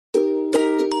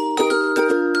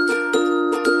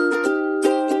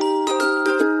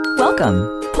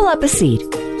Welcome. Pull up a seat,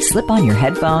 slip on your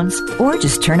headphones, or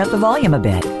just turn up the volume a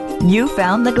bit. You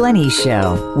found The Glenyce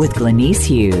Show with Glenyce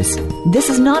Hughes. This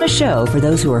is not a show for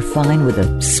those who are fine with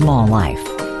a small life.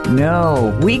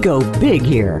 No, we go big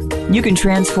here. You can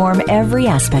transform every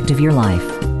aspect of your life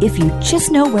if you just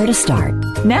know where to start.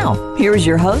 Now, here's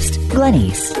your host,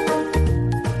 Glenyce.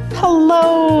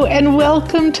 Hello, and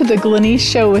welcome to The Glenyce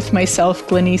Show with myself,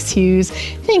 Glenyce Hughes.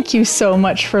 Thank you so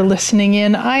much for listening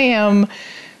in. I am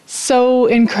so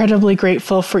incredibly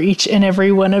grateful for each and every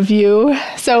one of you.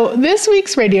 So this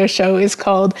week's radio show is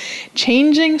called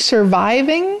Changing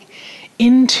Surviving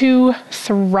into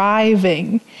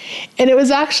Thriving. And it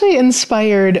was actually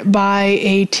inspired by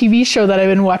a TV show that I've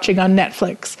been watching on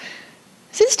Netflix.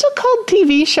 Is it still called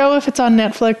TV show if it's on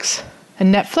Netflix? A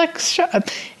Netflix show?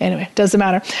 Anyway, doesn't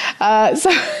matter. So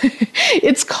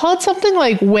it's called something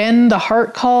like When the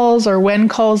Heart Calls or When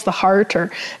Calls the Heart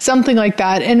or something like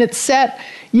that. And it's set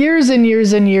years and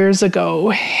years and years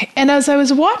ago. And as I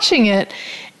was watching it,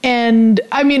 and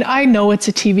I mean, I know it's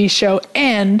a TV show,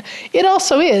 and it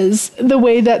also is the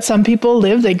way that some people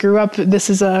live. They grew up, this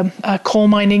is a coal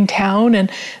mining town,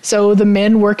 and so the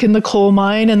men work in the coal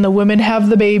mine and the women have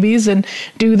the babies and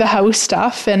do the house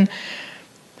stuff. And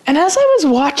as I was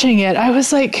watching it, I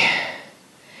was like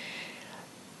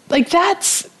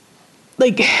that's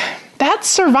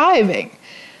surviving.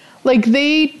 Like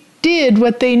they did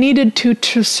what they needed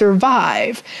to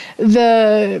survive.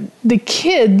 The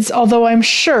kids, although I'm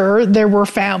sure there were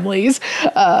families,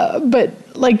 but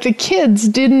like the kids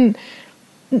didn't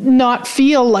not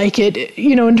feel like it,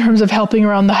 you know, in terms of helping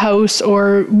around the house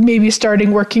or maybe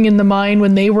starting working in the mine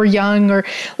when they were young, or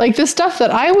like the stuff that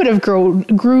I would have grown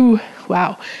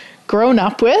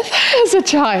up with as a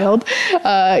child,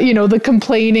 the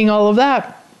complaining, all of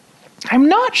that. I'm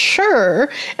not sure,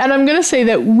 and I'm going to say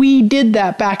that we did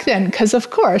that back then, because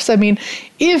of course, I mean,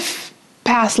 if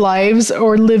past lives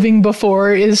or living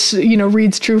before is,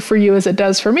 reads true for you as it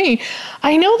does for me,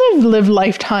 I know they've lived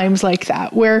lifetimes like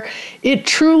that, where it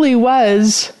truly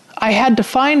was, I had to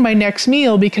find my next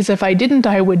meal because if I didn't,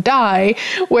 I would die.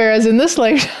 Whereas in this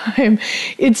lifetime,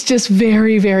 it's just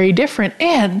very, very different.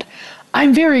 And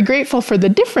I'm very grateful for the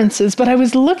differences, but I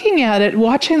was looking at it,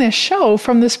 watching this show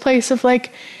from this place of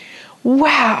like,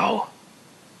 wow,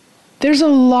 there's a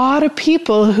lot of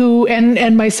people who,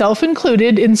 and myself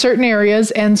included in certain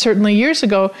areas and certainly years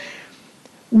ago,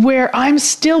 where I'm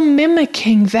still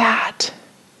mimicking that.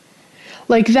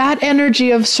 Like that energy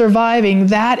of surviving,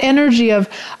 that energy of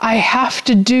I have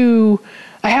to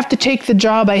take the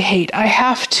job I hate. I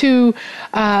have to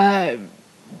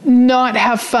not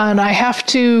have fun. I have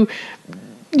to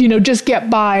just get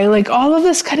by, like all of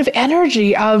this kind of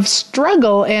energy of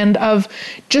struggle and of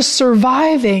just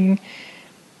surviving,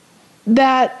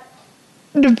 that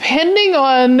depending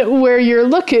on where you're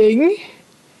looking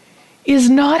is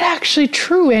not actually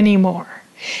true anymore.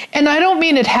 And I don't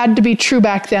mean it had to be true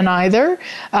back then either.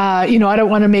 I don't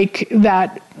want to make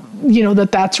that,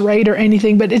 that's right or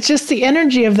anything, but it's just the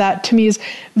energy of that to me is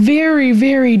very,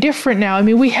 very different now. I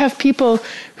mean, we have people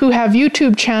who have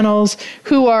YouTube channels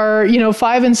who are,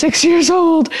 5 and 6 years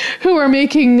old, who are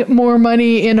making more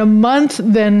money in a month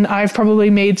than I've probably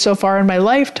made so far in my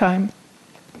lifetime.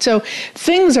 So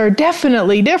things are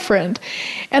definitely different.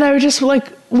 And I was just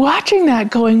like watching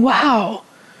that going, wow,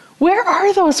 where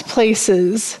are those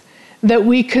places that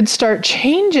we could start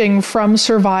changing from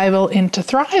survival into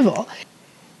thrival?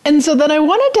 And so then I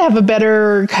wanted to have a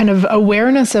better kind of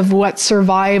awareness of what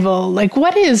survival, like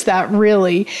what is that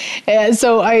really?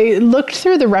 So I looked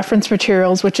through the reference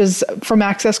materials, which is from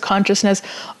Access Consciousness.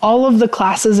 All of the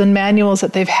classes and manuals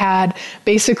that they've had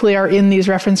basically are in these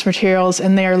reference materials,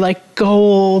 and they are like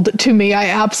gold to me. I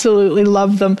absolutely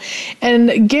love them.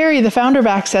 And Gary, the founder of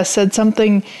Access, said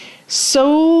something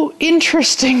so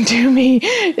interesting to me,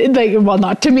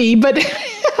 not to me, but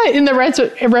in the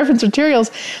reference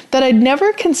materials that I'd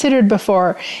never considered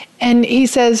before. And he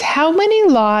says, how many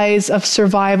lies of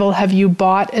survival have you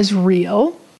bought as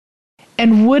real?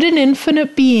 And would an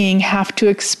infinite being have to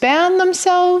expand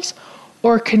themselves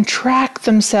or contract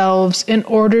themselves in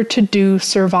order to do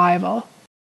survival?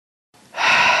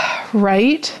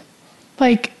 Right?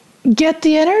 Like, get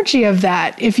the energy of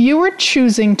that. If you were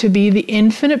choosing to be the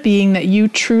infinite being that you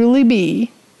truly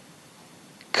be,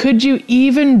 could you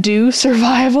even do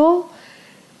survival?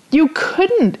 You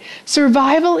couldn't.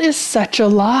 Survival is such a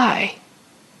lie.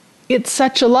 It's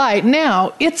such a lie.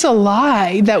 Now, it's a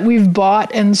lie that we've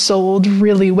bought and sold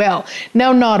really well.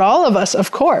 Now, not all of us, of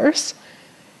course.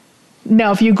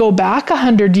 Now, if you go back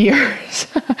 100 years,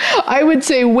 I would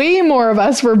say way more of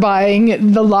us were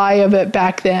buying the lie of it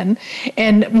back then,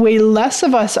 and way less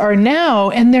of us are now.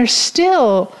 And there's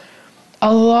still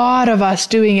a lot of us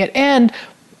doing it, and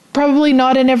probably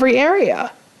not in every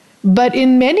area, but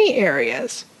in many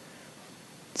areas.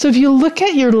 So if you look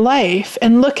at your life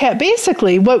and look at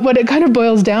basically what it kind of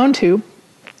boils down to,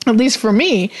 at least for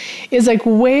me, is like,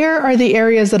 where are the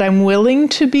areas that I'm willing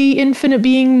to be infinite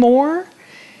being more?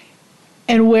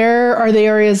 And where are the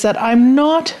areas that I'm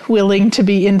not willing to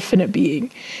be infinite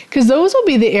being? Because those will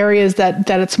be the areas that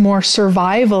it's more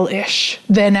survival-ish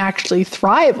than actually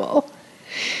thrival.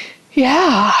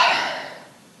 Yeah.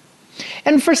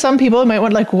 And for some people, it might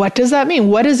want, like, what does that mean?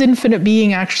 What does infinite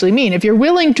being actually mean? If you're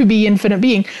willing to be infinite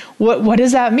being, what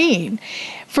does that mean?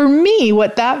 For me,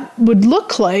 what that would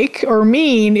look like or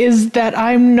mean is that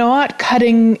I'm not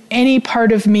cutting any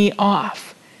part of me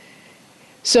off.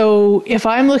 So if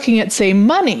I'm looking at, say,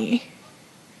 money,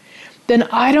 then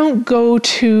I don't go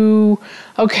to,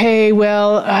 okay,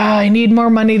 well, I need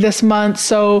more money this month,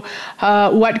 so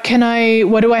what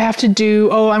do I have to do?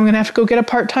 Oh, I'm going to have to go get a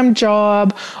part-time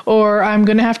job, or I'm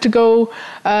going to have to go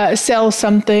sell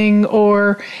something,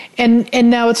 and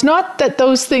now it's not that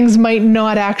those things might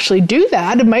not actually do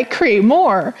that, it might create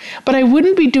more, but I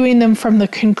wouldn't be doing them from the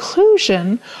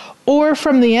conclusion or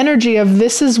from the energy of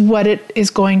this is what it is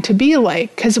going to be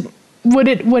like. Because what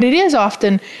it is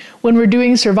often when we're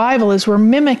doing survival is we're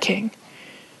mimicking.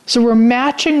 So we're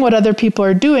matching what other people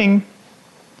are doing,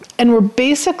 and we're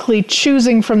basically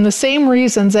choosing from the same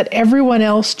reasons that everyone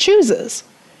else chooses.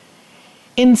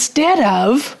 Instead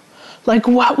of, like,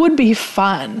 what would be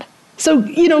fun? So,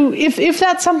 if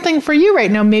that's something for you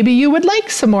right now, maybe you would like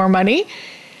some more money.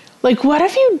 Like, what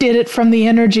if you did it from the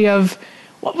energy of,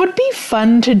 what would be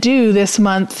fun to do this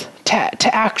month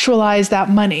to actualize that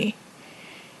money?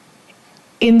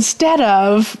 Instead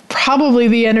of probably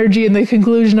the energy and the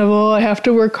conclusion of, oh, I have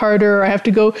to work harder, or I have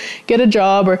to go get a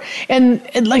job, and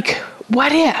like,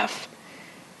 what if?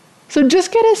 So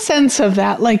just get a sense of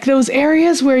that, like those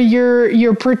areas where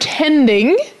you're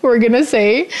pretending, we're going to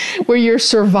say, where you're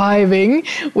surviving,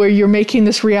 where you're making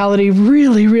this reality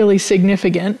really, really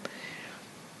significant.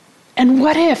 And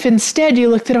what if instead you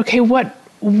looked at, okay, what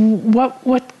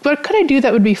could I do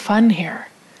that would be fun here?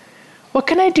 What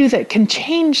can I do that can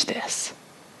change this?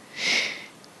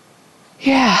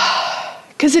 Yeah,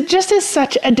 because it just is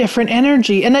such a different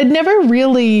energy. And I'd never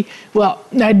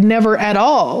at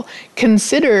all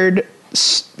considered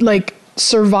like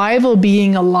survival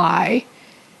being a lie,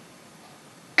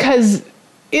 because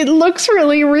it looks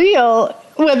really real,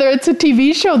 whether it's a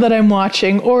TV show that I'm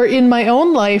watching or in my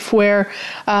own life where,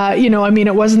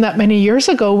 it wasn't that many years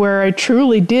ago where I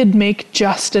truly did make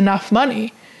just enough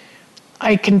money.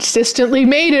 I consistently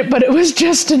made it, but it was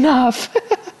just enough.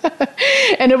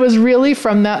 And it was really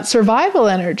from that survival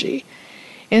energy.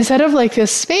 Instead of like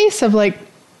this space of like,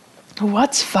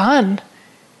 what's fun?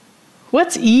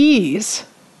 What's ease?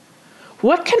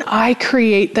 What can I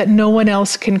create that no one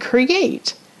else can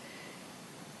create?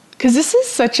 Because this is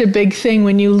such a big thing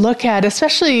when you look at,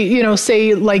 especially,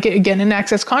 say, like, again, in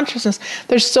Access Consciousness,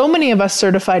 there's so many of us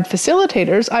certified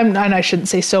facilitators. And I shouldn't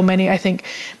say so many. I think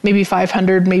maybe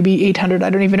 500, maybe 800.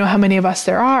 I don't even know how many of us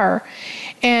there are.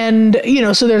 And,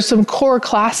 so there's some core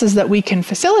classes that we can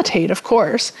facilitate, of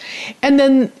course. And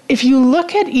then if you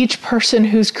look at each person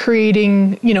who's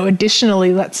creating,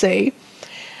 additionally, let's say,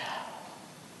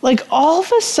 like all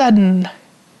of a sudden,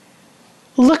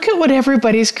 look at what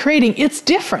everybody's creating. It's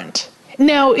different.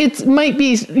 Now, it might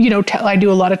be, I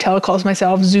do a lot of telecalls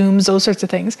myself, Zooms, those sorts of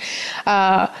things.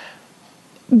 But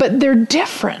they're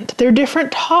different. They're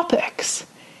different topics.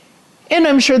 And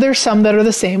I'm sure there's some that are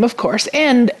the same, of course.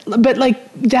 But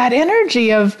like that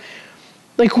energy of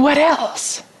like, what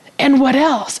else? And what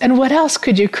else? And what else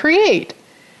could you create?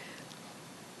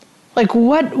 Like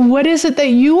what is it that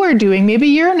you are doing? Maybe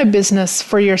you're in a business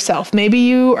for yourself. Maybe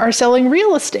you are selling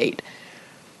real estate.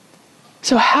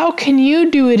 So how can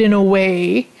you do it in a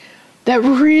way that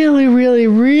really, really,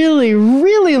 really,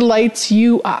 really lights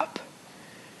you up?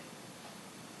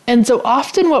 And so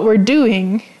often what we're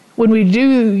doing when we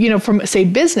do, from, say,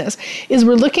 business, is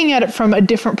we're looking at it from a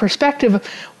different perspective of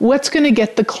what's going to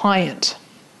get the client.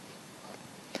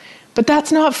 But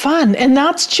that's not fun. And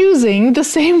that's choosing the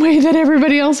same way that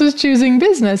everybody else is choosing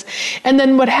business. And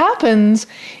then what happens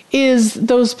is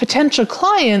those potential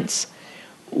clients,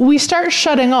 we start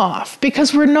shutting off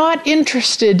because we're not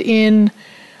interested in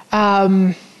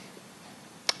what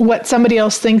somebody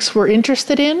else thinks we're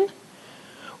interested in.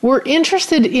 We're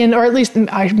interested in, or at least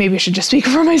maybe I should just speak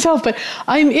for myself, but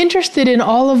I'm interested in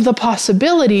all of the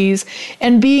possibilities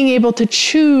and being able to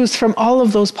choose from all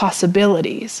of those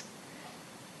possibilities.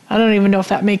 I don't even know if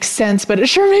that makes sense, but it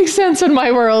sure makes sense in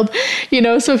my world.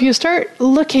 So if you start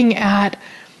looking at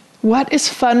what is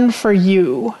fun for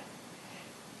you,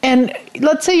 And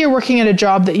let's say you're working at a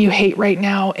job that you hate right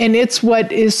now, and it's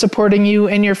what is supporting you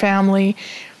and your family.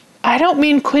 I don't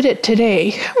mean quit it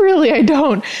today. Really, I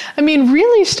don't. I mean,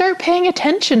 really start paying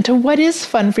attention to what is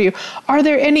fun for you. Are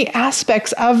there any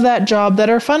aspects of that job that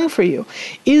are fun for you?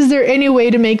 Is there any way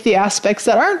to make the aspects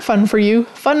that aren't fun for you,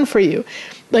 fun for you?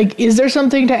 Like, is there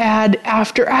something to add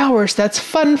after hours that's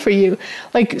fun for you?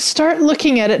 Like, start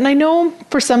looking at it. And I know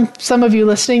for some of you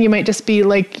listening, you might just be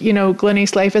like,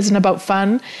 Glenyce, life isn't about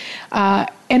fun.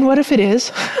 And what if it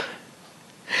is?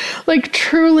 Like,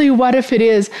 truly, what if it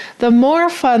is? The more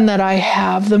fun that I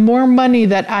have, the more money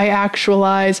that I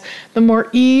actualize, the more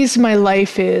ease my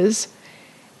life is.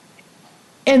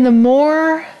 And the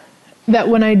more that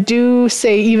when I do,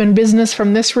 say, even business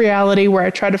from this reality where I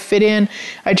try to fit in,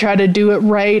 I try to do it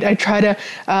right, I try to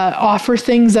offer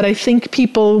things that I think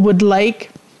people would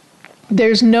like,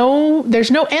 there's no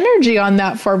energy on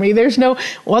that for me. There's no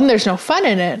fun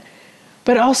in it,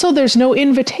 but also there's no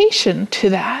invitation to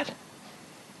that.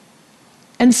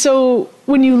 And so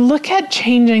when you look at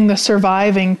changing the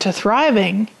surviving to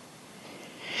thriving,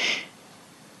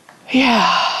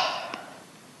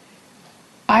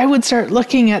 I would start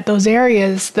looking at those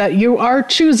areas that you are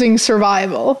choosing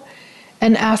survival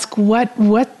and ask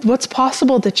what's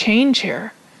possible to change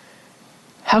here?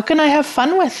 How can I have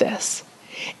fun with this?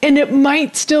 And it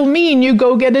might still mean you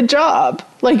go get a job.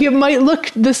 Like, it might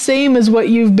look the same as what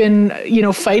you've been,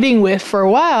 fighting with for a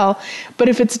while. But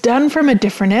if it's done from a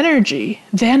different energy,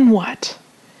 then what?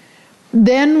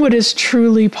 Then what is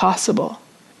truly possible?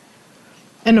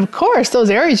 And of course, those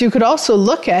areas you could also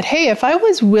look at, hey, if I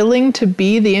was willing to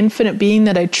be the infinite being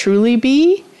that I truly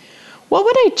be, what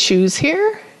would I choose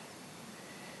here?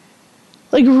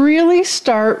 Like, really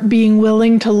start being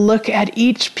willing to look at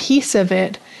each piece of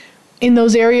it in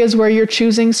those areas where you're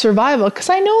choosing survival. Because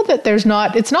I know that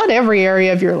it's not every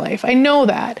area of your life. I know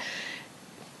that.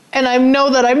 And I know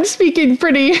that I'm speaking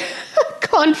pretty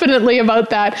confidently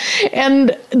about that.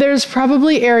 And there's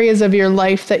probably areas of your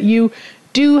life that you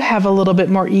do have a little bit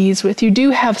more ease with. You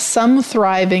do have some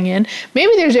thriving in.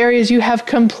 Maybe there's areas you have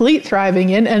complete thriving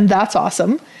in, and that's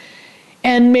awesome.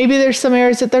 And maybe there's some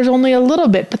areas that there's only a little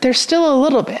bit, but there's still a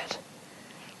little bit.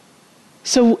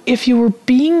 So if you were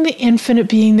being the infinite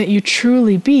being that you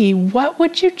truly be, what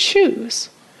would you choose?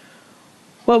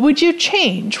 What would you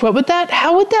change? How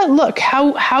would that look?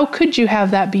 How could you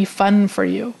have that be fun for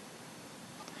you?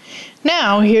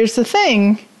 Now, here's the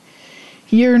thing.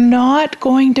 You're not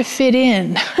going to fit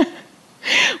in.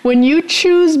 When you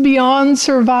choose beyond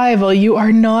survival, you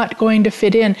are not going to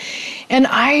fit in. And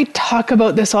I talk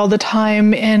about this all the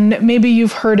time, and maybe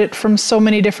you've heard it from so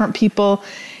many different people.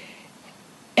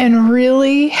 And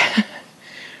really,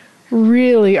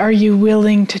 really, are you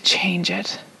willing to change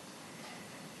it?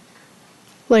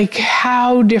 Like,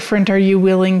 how different are you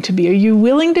willing to be? Are you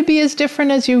willing to be as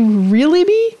different as you really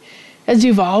be? As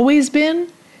you've always been?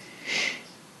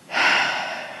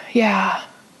 Yeah.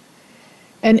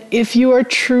 And if you are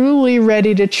truly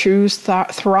ready to choose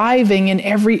thriving in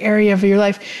every area of your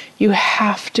life, you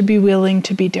have to be willing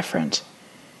to be different.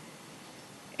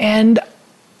 And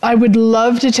I would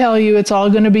love to tell you it's all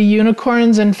going to be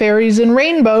unicorns and fairies and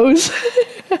rainbows.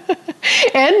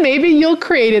 And maybe you'll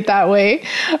create it that way.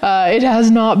 It has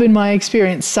not been my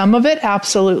experience. Some of it,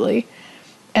 absolutely.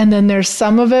 And then there's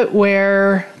some of it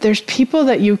where there's people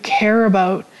that you care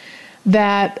about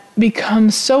that become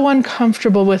so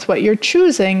uncomfortable with what you're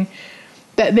choosing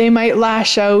that they might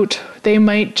lash out, they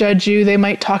might judge you, they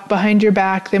might talk behind your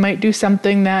back, they might do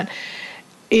something that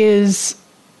is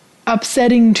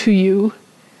upsetting to you.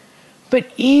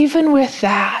 But even with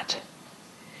that,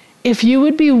 if you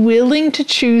would be willing to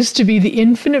choose to be the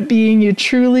infinite being you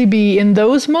truly be in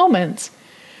those moments,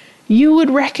 you would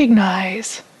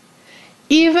recognize,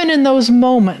 even in those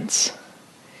moments,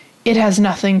 it has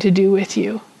nothing to do with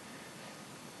you.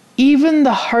 Even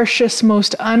the harshest,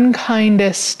 most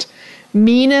unkindest,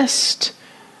 meanest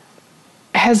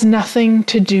has nothing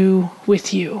to do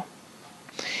with you.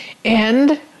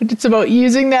 And it's about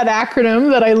using that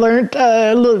acronym that I learned,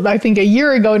 I think a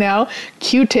year ago now,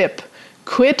 Q-tip.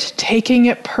 Quit taking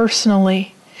it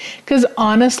personally. Because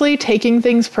honestly, taking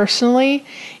things personally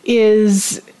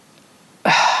is a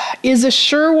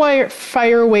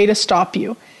surefire way to stop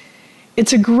you.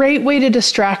 It's a great way to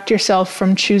distract yourself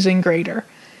from choosing greater.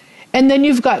 And then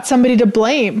you've got somebody to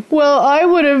blame. Well, I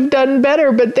would have done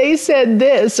better, but they said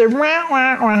this, or wah,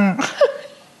 wah, wah.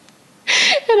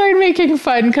 And I'm making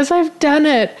fun because I've done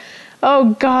it.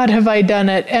 Oh God, have I done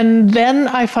it. And then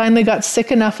I finally got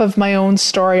sick enough of my own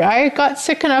story. I got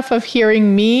sick enough of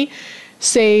hearing me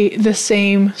say the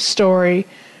same story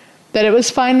that it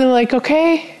was finally like,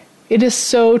 okay, it is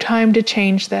so time to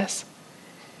change this.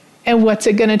 And what's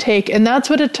it going to take? And that's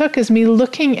what it took, is me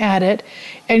looking at it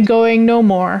and going, no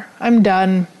more. I'm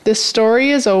done. This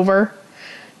story is over.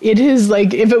 It is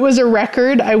like, if it was a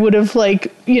record, I would have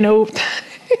like, there'd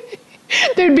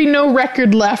be no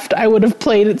record left. I would have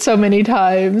played it so many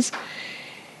times.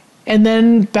 And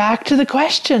then back to the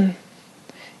question.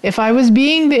 If I was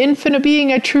being the infinite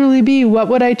being I truly be, what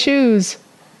would I choose?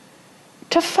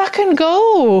 To fucking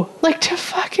go. Like, to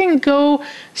fucking go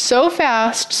so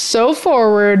fast, so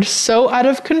forward, so out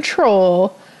of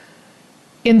control,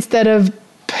 instead of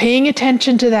paying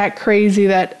attention to that crazy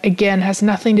that, again, has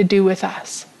nothing to do with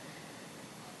us.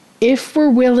 If we're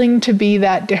willing to be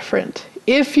that different,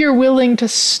 if you're willing to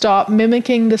stop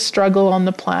mimicking the struggle on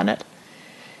the planet,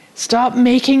 stop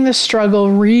making the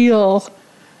struggle real.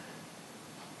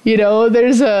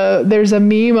 There's a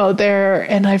meme out there,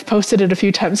 and I've posted it a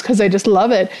few times because I just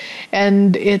love it.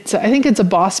 And I think it's a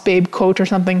Boss Babe quote or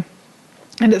something.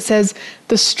 And it says,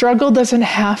 the struggle doesn't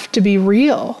have to be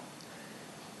real.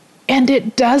 And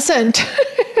it doesn't.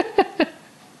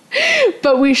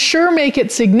 But we sure make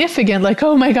it significant. Like,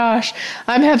 oh my gosh,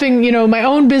 I'm having, my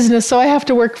own business, so I have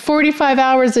to work 45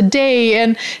 hours a day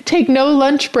and take no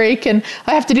lunch break. And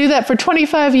I have to do that for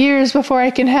 25 years before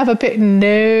I can have a pay.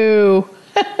 No.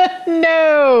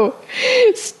 No.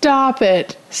 Stop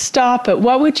it. Stop it.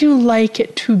 What would you like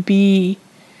it to be?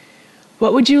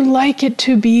 What would you like it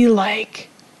to be like?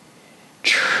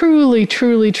 Truly,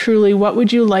 truly, truly, what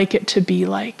would you like it to be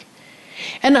like?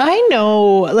 And I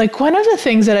know, like, one of the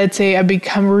things that I'd say I've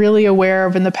become really aware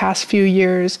of in the past few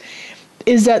years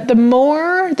is that the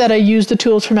more that I use the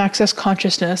tools from Access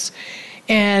Consciousness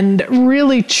and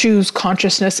really choose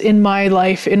consciousness in my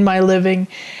life, in my living,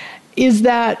 is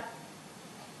that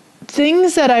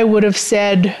things that I would have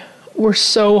said were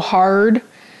so hard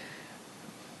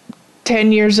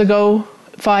 10 years ago,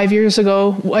 5 years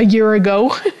ago, a year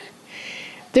ago,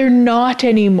 they're not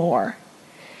anymore.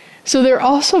 So there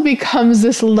also becomes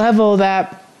this level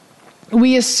that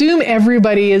we assume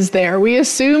everybody is there. We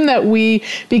assume that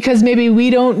because maybe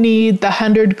we don't need the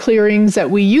 100 clearings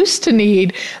that we used to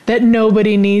need, that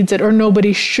nobody needs it or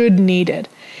nobody should need it.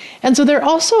 And so there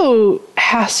also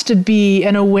has to be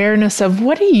an awareness of,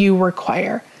 what do you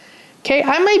require? Okay,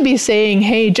 I might be saying,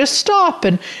 hey, just stop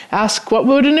and ask, what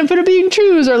would an infinite being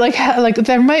choose? Or like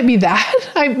there might be that.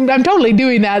 I'm totally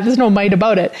doing that. There's no might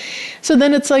about it. So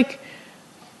then it's like,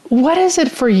 what is it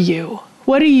for you?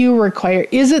 What do you require?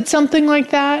 Is it something like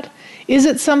that? Is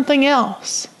it something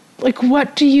else? Like,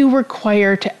 what do you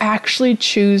require to actually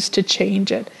choose to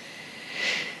change it?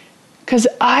 Because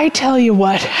I tell you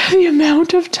what, the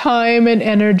amount of time and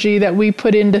energy that we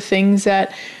put into things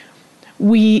that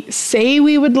we say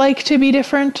we would like to be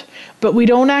different, but we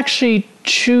don't actually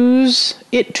choose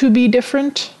it to be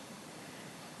different,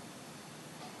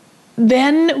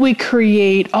 then we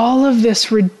create all of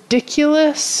this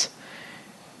ridiculous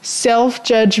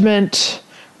self-judgment,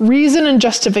 reason and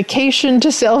justification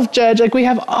to self-judge. Like, we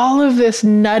have all of this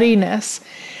nuttiness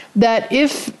that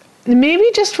if maybe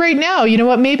just right now, you know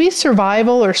what, maybe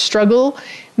survival or struggle,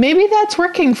 maybe that's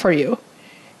working for you.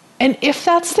 And if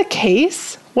that's the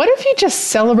case, what if you just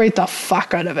celebrate the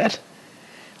fuck out of it?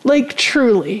 Like,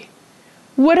 truly.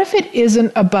 What if it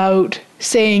isn't about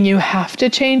saying you have to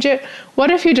change it?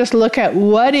 What if you just look at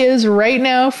what is right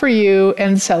now for you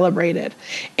and celebrate it?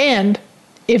 And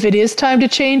if it is time to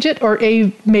change it, or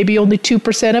maybe only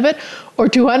 2% of it or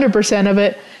 200% of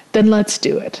it, then let's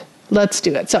do it. Let's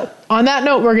do it. So on that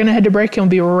note, we're going to head to break and we'll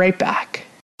be right back.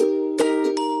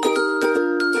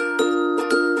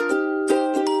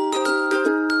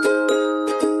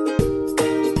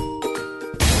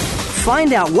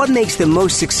 Find out what makes the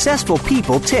most successful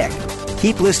people tick.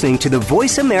 Keep listening to the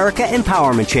Voice America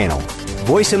Empowerment Channel.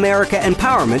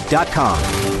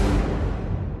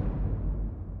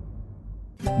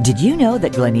 VoiceAmericaEmpowerment.com. Did you know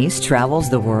that Glenyce travels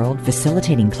the world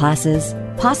facilitating classes,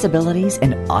 possibilities,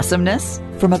 and awesomeness?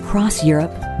 From across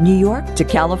Europe, New York to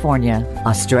California,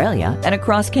 Australia, and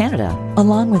across Canada,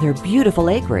 along with her beautiful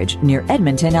acreage near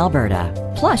Edmonton, Alberta.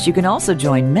 Plus, you can also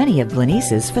join many of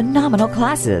Glenyce's phenomenal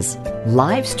classes,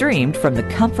 live streamed from the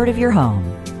comfort of your home.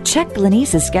 Check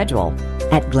Glenyce's schedule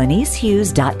at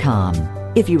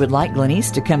GlenyceHughes.com. If you would like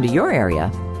Glenyce to come to your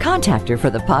area, contact her for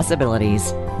the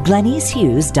possibilities.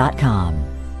 GlenyceHughes.com.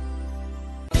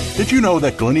 Did you know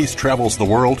that Glenyce travels the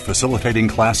world facilitating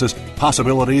classes,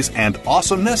 possibilities, and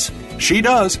awesomeness? She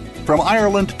does. From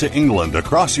Ireland to England,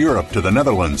 across Europe to the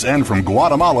Netherlands, and from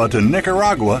Guatemala to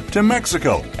Nicaragua to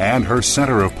Mexico, and her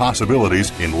center of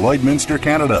possibilities in Lloydminster,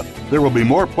 Canada. There will be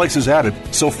more places added,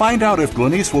 so find out if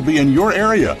Glenyce will be in your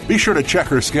area. Be sure to check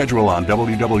her schedule on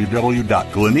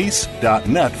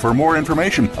www.glenyce.net for more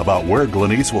information about where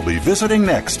Glenyce will be visiting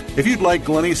next. If you'd like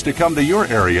Glenyce to come to your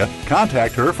area,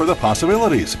 contact her for the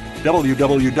possibilities.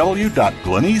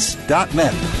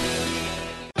 www.glenyce.net.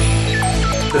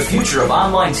 The future of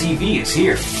online TV is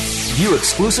here. View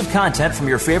exclusive content from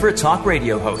your favorite talk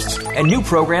radio hosts and new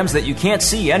programs that you can't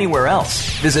see anywhere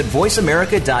else. Visit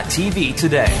voiceamerica.tv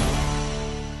today.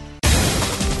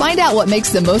 Find out what makes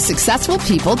the most successful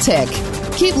people tick.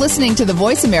 Keep listening to the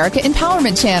Voice America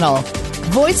Empowerment Channel.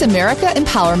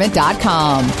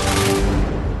 VoiceAmericaEmpowerment.com.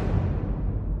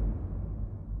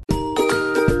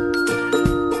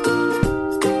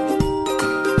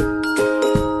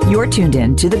 You're tuned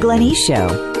in to The Glenyce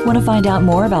Show. Want to find out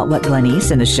more about what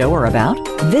Glenyce and the show are about?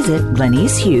 Visit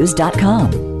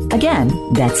GlenyceHughes.com.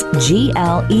 Again, that's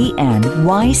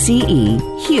GLENYCE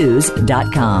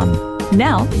Hughes.com.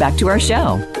 Now, back to our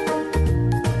show.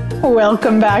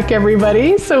 Welcome back,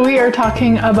 everybody. So we are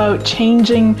talking about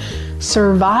changing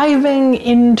surviving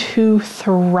into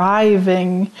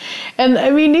thriving. And I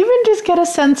mean, even just get a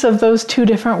sense of those two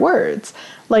different words,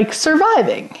 like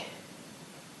surviving.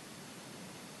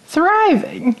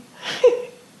 Thriving.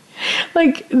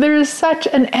 Like there's such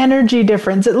an energy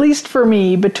difference, at least for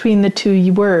me, between the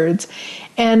two words.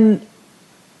 And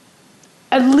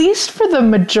at least for the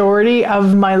majority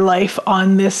of my life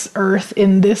on this earth,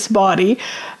 in this body,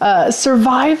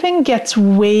 surviving gets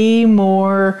way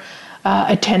more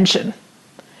attention,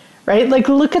 right? Like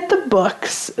look at the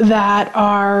books that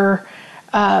are,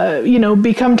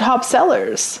 become top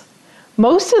sellers.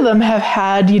 Most of them have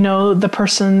had, the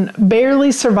person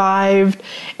barely survived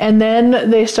and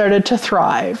then they started to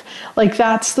thrive. Like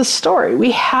that's the story. We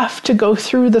have to go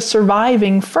through the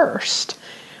surviving first.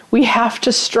 We have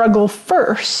to struggle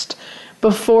first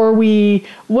before we,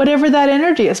 whatever that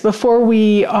energy is, before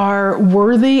we are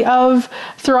worthy of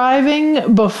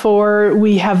thriving, before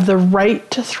we have the right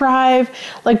to thrive,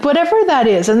 like whatever that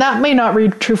is. And that may not be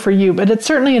true for you, but it's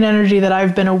certainly an energy that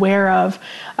I've been aware of.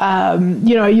 I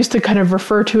used to kind of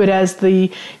refer to it as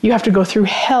you have to go through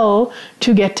hell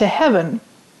to get to heaven.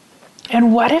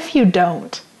 And what if you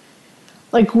don't?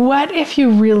 Like, what if you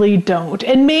really don't?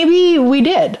 And maybe we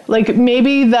did. Like,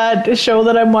 maybe that show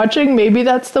that I'm watching, maybe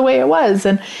that's the way it was.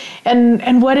 And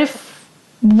what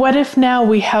if now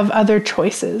we have other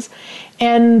choices?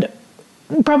 And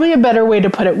probably a better way to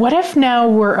put it, what if now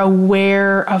we're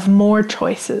aware of more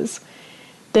choices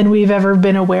than we've ever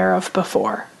been aware of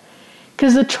before?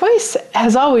 Because the choice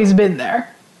has always been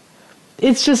there.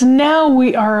 It's just now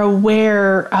we are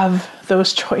aware of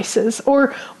those choices,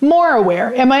 or more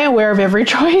aware. Am I aware of every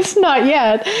choice? Not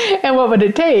yet. And what would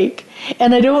it take?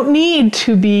 And I don't need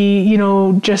to be,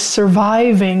 just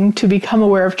surviving to become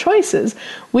aware of choices.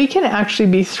 We can actually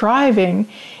be thriving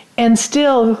and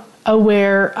still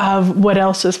aware of what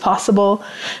else is possible,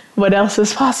 what else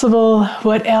is possible,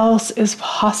 what else is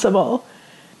possible.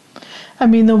 I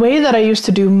mean, the way that I used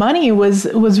to do money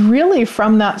was really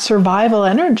from that survival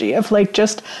energy of like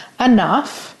just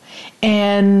enough.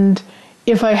 And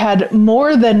if I had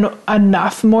more than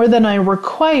enough, more than I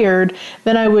required,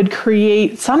 then I would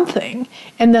create something.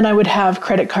 And then I would have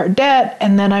credit card debt.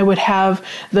 And then I would have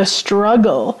the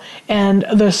struggle and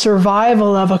the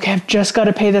survival of, okay, I've just got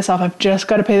to pay this off. I've just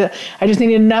got to pay that. I just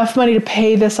need enough money to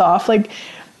pay this off. Like,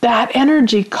 that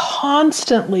energy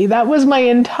constantly, that was my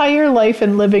entire life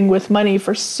in living with money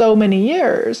for so many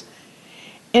years.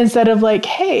 Instead of like,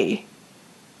 hey,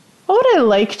 what would I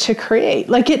like to create?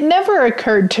 Like it never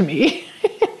occurred to me.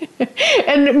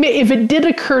 And if it did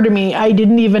occur to me, I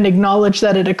didn't even acknowledge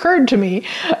that it occurred to me,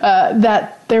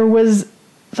 that there was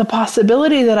the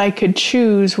possibility that I could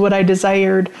choose what I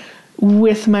desired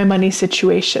with my money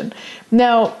situation.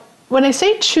 Now, when I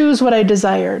say choose what I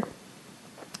desired,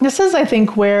 this is, I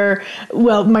think, where,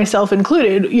 well, myself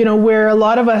included, where a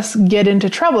lot of us get into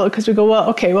trouble because we go,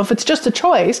 well, if it's just a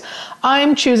choice,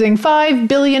 I'm choosing $5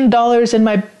 billion in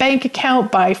my bank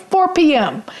account by 4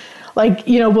 p.m. Like,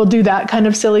 we'll do that kind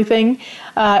of silly thing.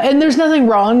 And there's nothing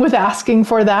wrong with asking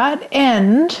for that.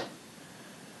 And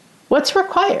what's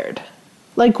required?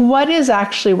 Like, what is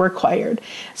actually required?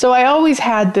 So I always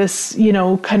had this,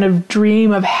 kind of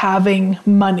dream of having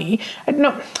money.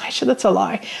 That's a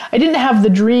lie. I didn't have the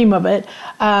dream of it.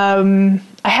 I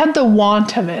had the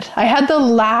want of it. I had the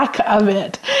lack of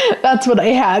it. That's what I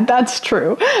had. That's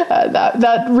true.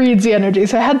 That reads the energy.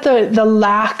 So I had the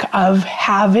lack of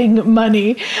having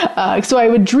money. So I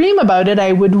would dream about it.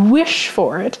 I would wish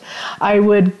for it. I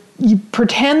would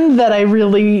pretend that I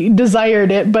really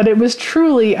desired it, but it was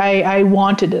truly, I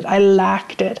wanted it. I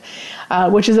lacked it,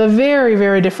 which is a very,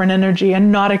 very different energy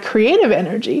and not a creative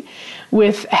energy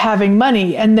with having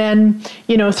money. And then,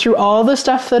 through all the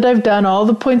stuff that I've done, all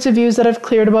the points of views that I've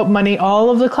cleared about money, all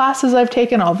of the classes I've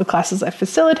taken, all the classes I've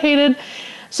facilitated.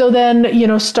 So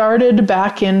then, started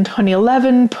back in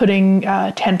 2011, putting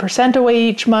 10% away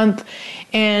each month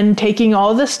and taking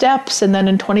all the steps. And then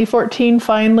in 2014,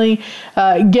 finally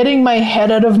getting my head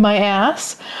out of my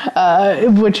ass,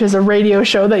 which is a radio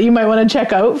show that you might want to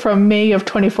check out from May of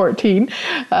 2014,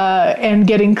 and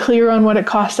getting clear on what it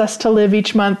costs us to live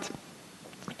each month.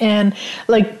 And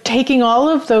like taking all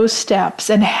of those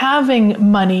steps and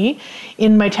having money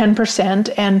in my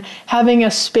 10% and having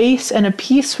a space and a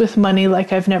peace with money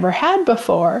like I've never had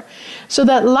before. So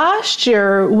that last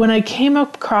year when I came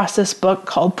across this book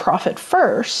called Profit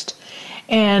First,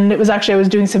 and it was actually, I was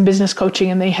doing some business coaching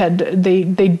and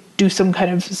they do some kind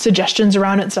of suggestions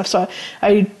around it and stuff. So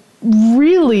I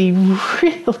really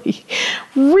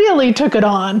took it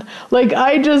on. Like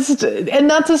and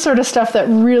that's the sort of stuff that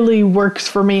really works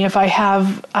for me if I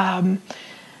have, I don't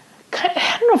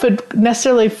know if it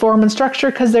necessarily form and structure,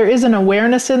 because there is an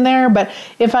awareness in there, but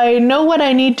if I know what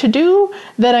I need to do,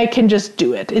 then I can just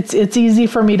do it. It's easy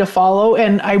for me to follow,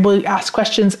 and I will ask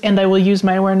questions and I will use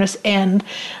my awareness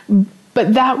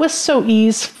but that was so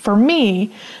easy for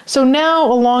me. So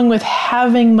now, along with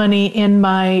having money in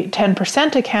my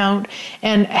 10% account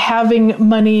and having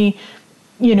money,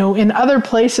 in other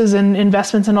places and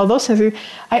investments and all those things,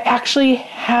 I actually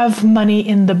have money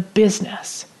in the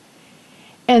business.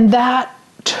 And that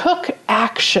took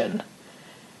action.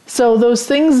 So those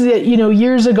things that,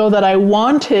 years ago that I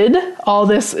wanted all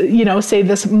this, say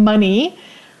this money,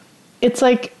 it's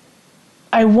like,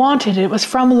 I wanted it. It was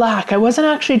from lack. I wasn't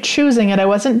actually choosing it. I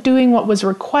wasn't doing what was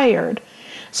required.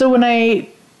 So when I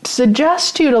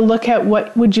suggest you to look at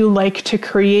what would you like to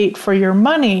create for your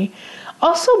money,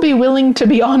 also be willing to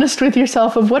be honest with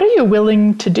yourself of what are you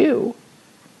willing to do?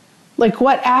 Like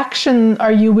what action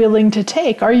are you willing to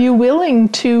take? Are you willing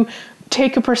to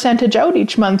take a percentage out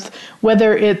each month,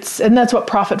 whether and that's what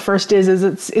Profit First is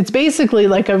it's basically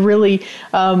like a really,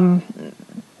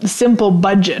 simple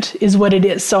budget is what it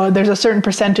is. So there's a certain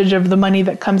percentage of the money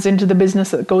that comes into the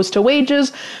business that goes to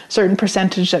wages, certain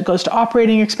percentage that goes to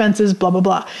operating expenses, blah, blah,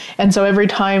 blah. And so every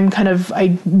time kind of I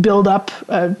build up,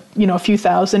 a few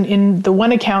thousand in the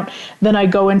one account, then I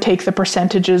go and take the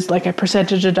percentages, like I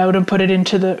percentage it out and put it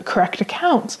into the correct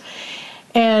accounts.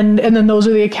 And then those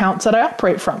are the accounts that I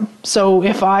operate from. So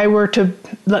if I were to,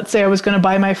 let's say I was going to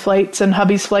buy my flights and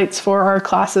hubby's flights for our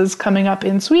classes coming up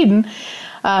in Sweden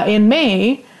in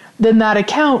May, then that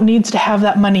account needs to have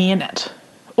that money in it,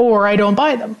 or I don't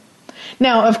buy them.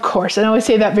 Now, of course, and I always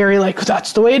say that very like,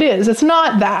 that's the way it is. It's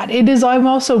not that. It is, I'm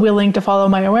also willing to follow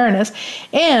my awareness.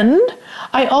 And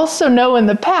I also know in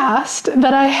the past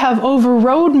that I have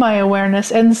overrode my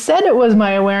awareness and said it was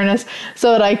my awareness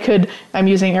so that I could, I'm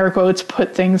using air quotes,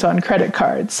 put things on credit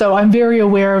cards. So I'm very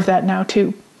aware of that now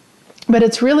too. But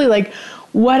it's really like,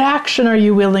 what action are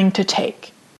you willing to take?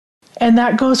 And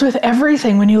that goes with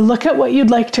everything. When you look at what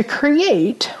you'd like to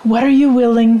create, what are you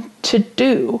willing to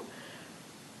do?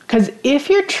 Because if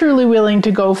you're truly willing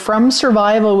to go from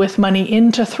survival with money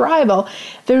into thrival,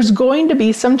 there's going to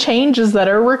be some changes that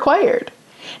are required.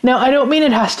 Now, I don't mean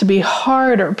it has to be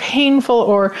hard or painful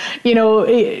or,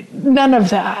 none of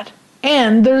that.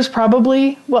 And there's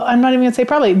probably, well, I'm not even going to say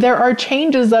probably, there are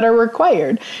changes that are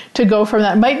required to go from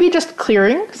that. It might be just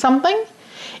clearing something.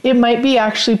 It might be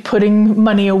actually putting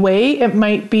money away. It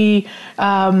might be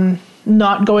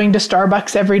not going to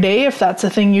Starbucks every day if that's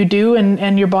a thing you do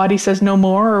and your body says no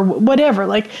more or whatever.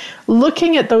 Like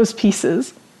looking at those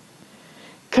pieces.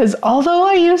 Because although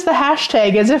I use the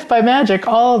hashtag as if by magic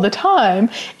all the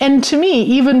time, and to me,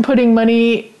 even putting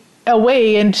money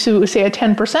away into, say, a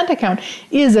 10% account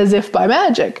is as if by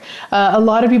magic. A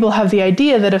lot of people have the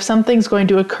idea that if something's going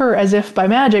to occur as if by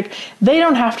magic, they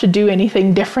don't have to do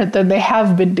anything different than they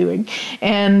have been doing.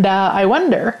 And I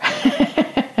wonder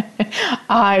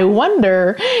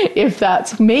if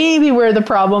that's maybe where the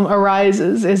problem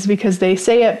arises, is because they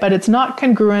say it, but it's not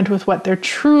congruent with what they're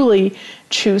truly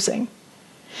choosing.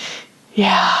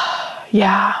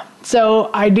 Yeah. So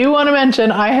I do want to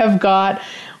mention I have got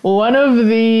one of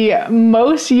the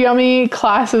most yummy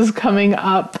classes coming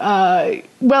up.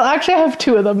 Well, actually I have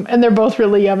two of them and they're both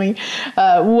really yummy.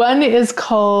 One is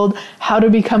called How to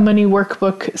Become Money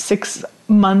Workbook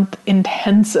 6-Month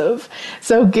Intensive.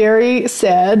 So Gary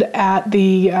said at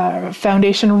the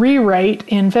Foundation Rewrite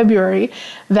in February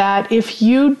that if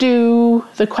you do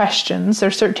the questions,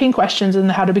 there's 13 questions in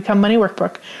the How to Become Money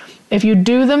Workbook, If you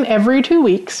do them every 2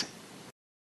 weeks,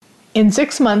 in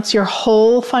 6 months, your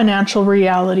whole financial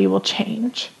reality will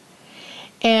change.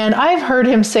 And I've heard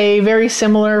him say very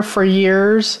similar for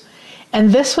years.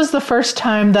 And this was the first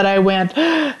time that I went,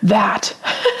 that.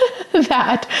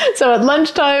 So at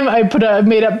lunchtime, I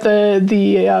made up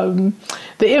the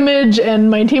image, and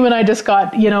my team and I just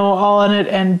got, all on it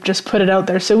and just put it out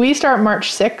there. So we start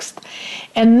March 6th.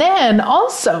 And then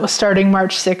also starting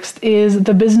March 6th is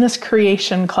the Business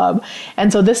Creation Club. And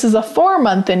so this is a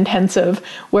 4-month intensive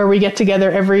where we get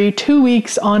together every 2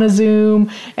 weeks on a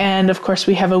Zoom. And of course,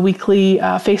 we have a weekly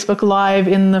Facebook Live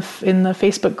in the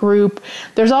Facebook group.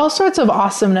 There's all sorts of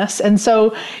awesomeness. And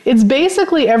so it's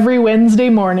basically every Wednesday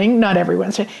morning, not every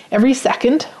Wednesday, every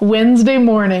second Wednesday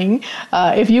morning.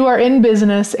 If you are in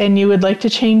business and you would like to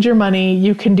change your money,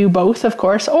 you can do both, of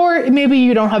course. Or maybe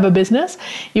you don't have a business.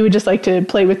 You would just like to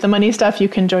play with the money stuff. You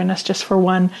can join us just for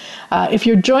one. If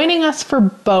you're joining us for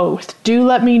both, do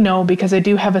let me know, because I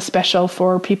do have a special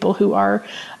for people who are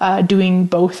doing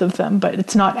both of them, but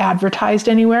it's not advertised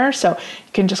anywhere. So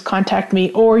you can just contact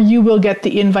me, or you will get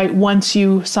the invite once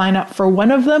you sign up for one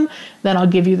of them. Then I'll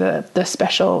give you the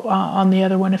special on the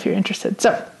other one if you're interested.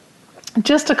 So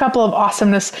just a couple of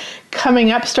awesomeness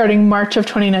coming up starting March of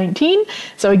 2019.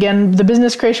 So again, the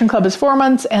Business Creation Club is 4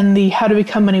 months, and the How to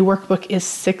Become Money Workbook is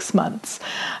 6 months.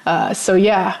 So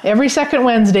yeah, every second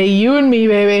Wednesday, you and me,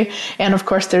 baby. And of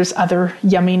course, there's other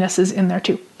yumminesses in there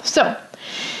too. So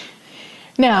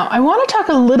now I want to talk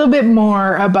a little bit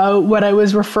more about what I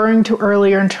was referring to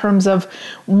earlier in terms of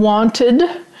wanted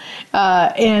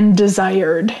and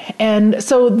desired. And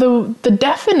so the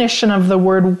definition of the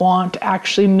word want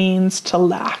actually means to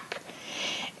lack.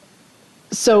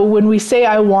 So when we say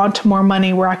I want more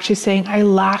money, we're actually saying I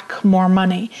lack more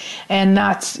money. And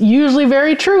that's usually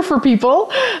very true for people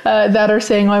that are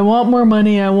saying, I want more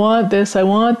money, I want this, I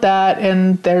want that,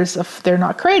 and they're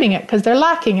not creating it because they're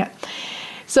lacking it.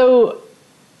 So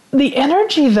the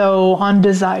energy, though, on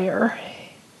desire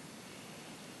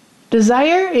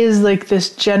is like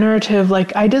this generative,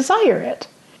 like I desire it.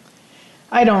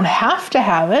 I don't have to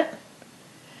have it.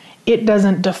 It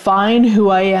doesn't define who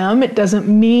I am. It doesn't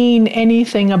mean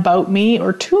anything about me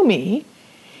or to me.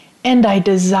 And I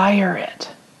desire it.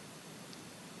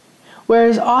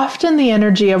 Whereas often the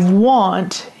energy of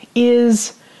want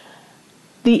is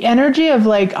the energy of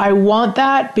like, I want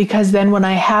that because then when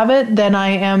I have it, then I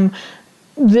am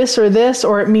this,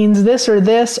 or it means this or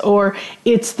this, or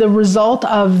it's the result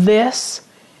of this.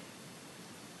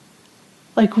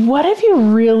 Like, what if you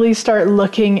really start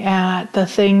looking at the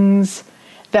things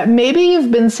that maybe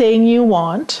you've been saying you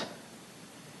want?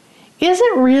 Is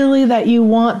it really that you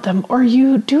want them, or do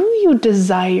you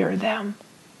desire them?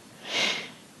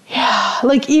 Yeah,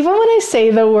 like even when I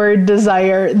say the word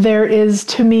desire, there is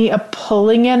to me a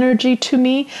pulling energy to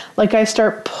me. Like I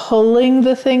start pulling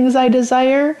the things I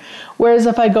desire. Whereas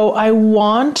if I go, I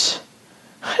want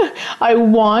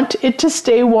it to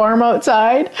stay warm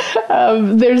outside,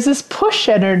 there's this push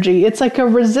energy. It's like a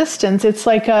resistance. It's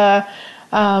like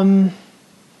I'm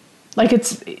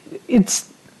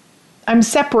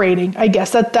separating, I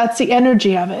guess. That's the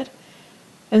energy of it.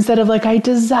 Instead of like, I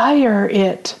desire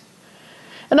it.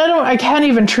 And I can't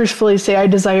even truthfully say I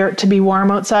desire it to be warm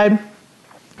outside.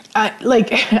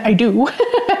 I do.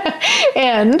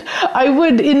 And I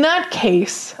would, in that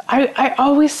case, I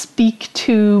always speak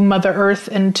to Mother Earth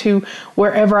and to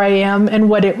wherever I am and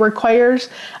what it requires.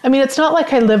 I mean, it's not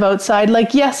like I live outside.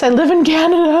 Like, yes, I live in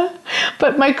Canada,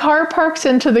 but my car parks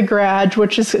into the garage,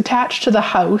 which is attached to the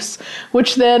house,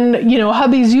 which then,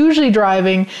 hubby's usually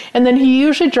driving, and then he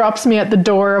usually drops me at the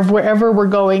door of wherever we're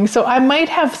going. So I might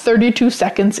have 32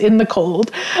 seconds in the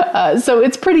cold. So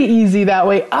it's pretty easy that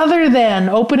way, other than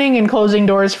opening and closing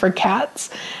doors for cats.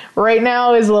 Right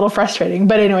now is a little frustrating,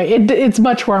 but anyway, it's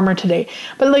much warmer today.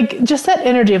 But like just that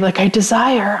energy of like, I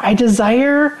desire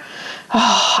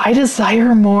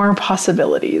more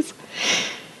possibilities.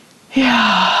 Yeah,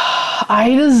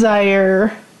 I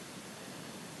desire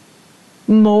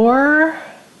more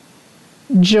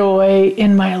joy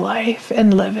in my life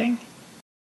and living.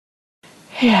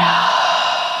 Yeah,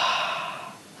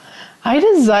 I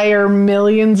desire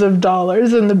millions of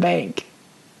dollars in the bank.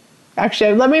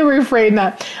 Actually, let me reframe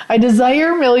that. I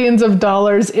desire millions of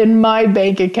dollars in my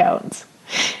bank accounts.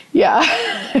 Yeah,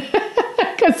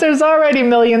 because there's already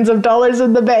millions of dollars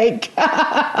in the bank.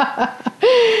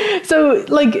 So,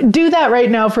 like, do that right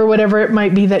now for whatever it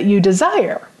might be that you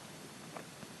desire.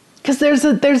 Because there's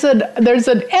an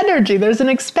energy, there's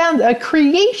a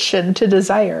creation to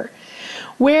desire.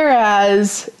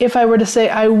 Whereas, if I were to say,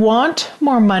 I want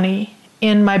more money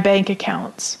in my bank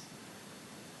accounts,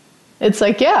 It's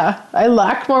like, yeah, I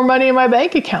lack more money in my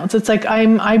bank accounts. It's like,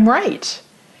 I'm right.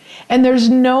 And there's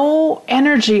no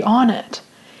energy on it.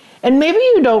 And maybe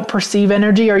you don't perceive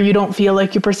energy or you don't feel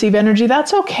like you perceive energy.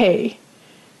 That's okay.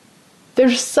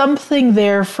 There's something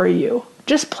there for you.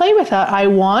 Just play with that. I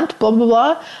want, blah, blah,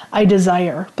 blah. I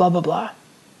desire, blah, blah, blah.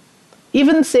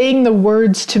 Even saying the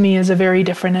words to me is a very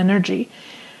different energy.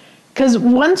 Because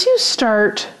once you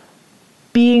start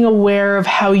being aware of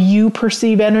how you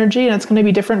perceive energy, and it's going to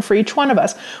be different for each one of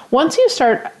us, once you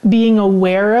start being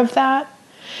aware of that,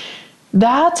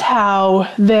 that's how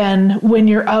then when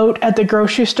you're out at the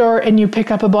grocery store and you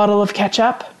pick up a bottle of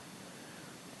ketchup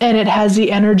and it has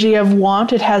the energy of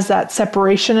want, it has that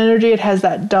separation energy, it has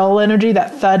that dull energy,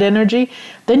 that thud energy,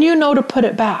 then you know to put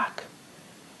it back.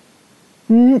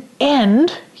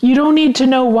 And you don't need to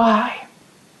know why.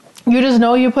 You just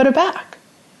know you put it back.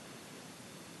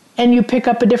 And you pick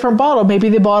up a different bottle, maybe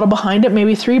the bottle behind it,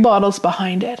 maybe 3 bottles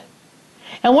behind it.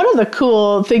 And one of the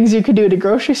cool things you could do at a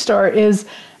grocery store is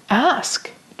ask,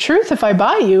 truth, if I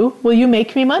buy you, will you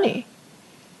make me money?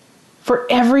 For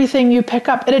everything you pick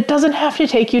up. And it doesn't have to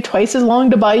take you twice as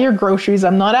long to buy your groceries.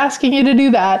 I'm not asking you to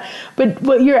do that. But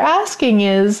what you're asking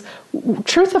is,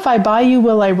 truth, if I buy you,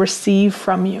 will I receive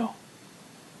from you?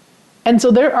 And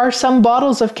so there are some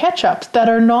bottles of ketchup that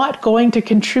are not going to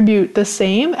contribute the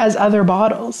same as other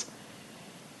bottles.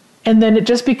 And then it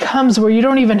just becomes where you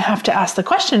don't even have to ask the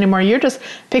question anymore. You're just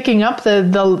picking up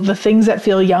the things that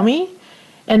feel yummy.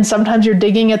 And sometimes you're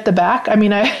digging at the back. I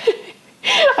mean,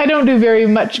 I don't do very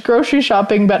much grocery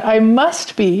shopping, but I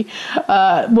must be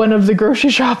one of the grocery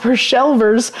shopper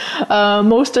shelvers'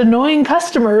 most annoying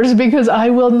customers, because I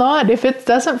will not, if it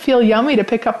doesn't feel yummy to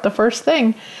pick up the first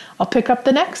thing, I'll pick up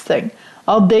the next thing.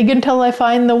 I'll dig until I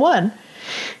find the one.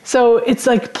 So it's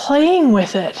like playing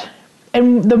with it.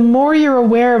 And the more you're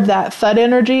aware of that thud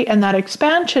energy and that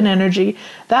expansion energy,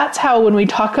 that's how when we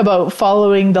talk about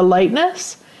following the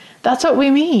lightness, that's what we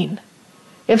mean.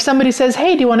 If somebody says,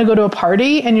 hey, do you want to go to a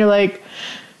party? And you're like,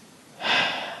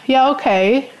 yeah,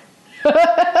 okay.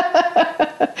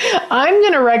 I'm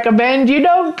going to recommend you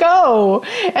don't go.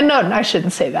 And no, I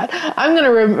shouldn't say that. I'm going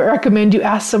to recommend you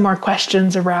ask some more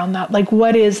questions around that. Like,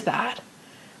 what is that?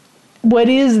 What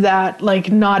is that,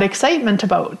 like, not excitement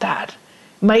about that?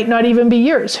 Might not even be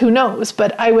yours. Who knows?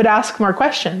 But I would ask more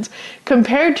questions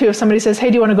compared to if somebody says, hey,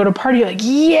 do you want to go to a party? You're like,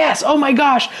 yes. Oh my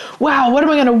gosh. Wow. What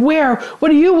am I going to wear? What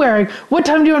are you wearing? What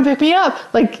time do you want to pick me up?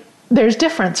 Like, there's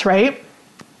difference, right?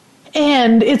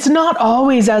 And it's not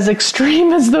always as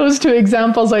extreme as those 2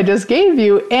 examples I just gave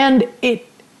you. And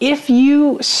if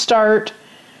you start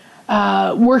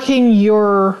working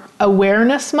your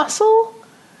awareness muscle,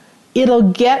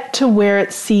 it'll get to where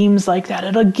it seems like that.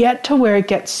 It'll get to where it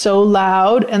gets so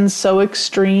loud and so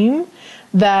extreme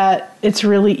that it's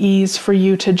really easy for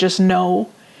you to just know.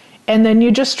 And then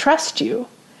you just trust you.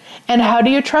 And how do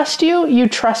you trust you? You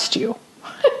trust you.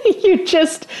 You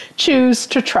just choose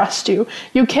to trust you.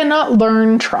 You cannot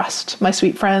learn trust, my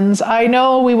sweet friends. I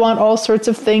know we want all sorts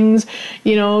of things,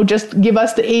 just give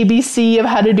us the ABC of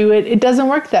how to do it. It doesn't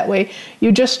work that way.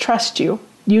 You just trust you.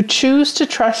 You choose to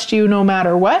trust you no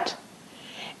matter what.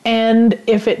 And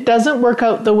if it doesn't work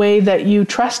out the way that you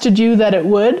trusted you that it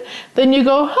would, then you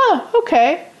go,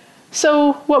 okay,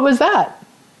 so what was that?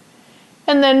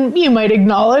 And then you might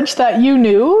acknowledge that you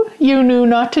knew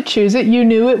not to choose it. You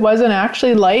knew it wasn't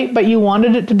actually light, but you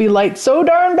wanted it to be light so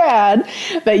darn bad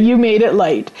that you made it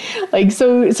light. Like,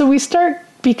 so we start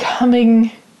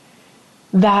becoming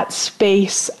that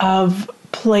space of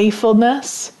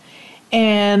playfulness,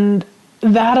 and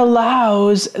that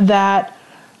allows that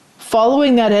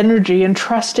following that energy and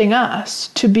trusting us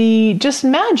to be just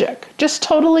magic, just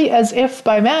totally as if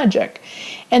by magic.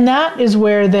 And that is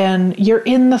where then you're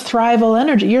in the thrival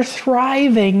energy. You're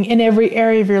thriving in every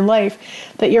area of your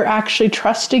life, that you're actually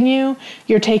trusting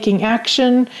you're taking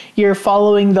action, you're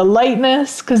following the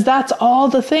lightness, because that's all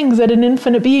the things that an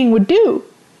infinite being would do.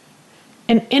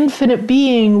 An infinite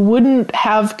being wouldn't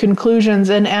have conclusions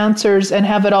and answers and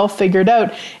have it all figured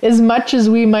out, as much as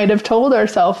we might have told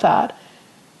ourselves that.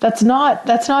 That's not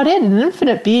it. An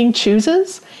infinite being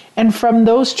chooses, and from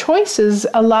those choices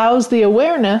allows the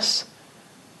awareness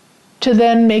to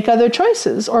then make other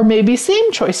choices, or maybe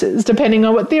same choices, depending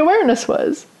on what the awareness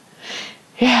was.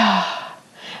 Yeah.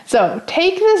 So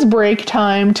take this break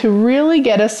time to really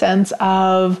get a sense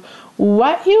of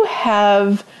what you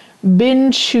have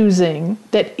been choosing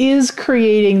that is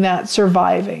creating that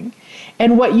surviving,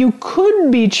 and what you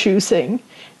could be choosing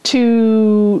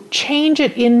to change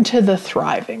it into the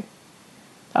thriving.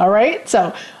 All right,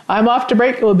 so I'm off to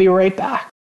break. We'll be right back.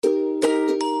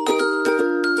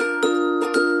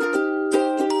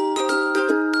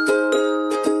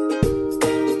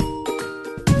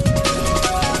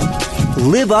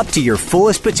 Live up to your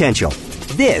fullest potential.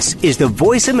 This is the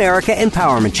Voice America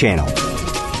Empowerment Channel.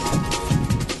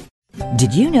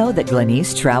 Did you know that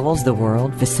Glenyce travels the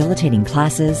world facilitating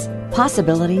classes,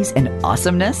 possibilities, and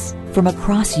awesomeness? From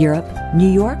across Europe,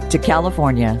 New York to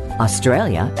California,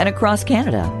 Australia, and across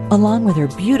Canada, along with her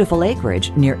beautiful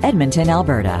acreage near Edmonton,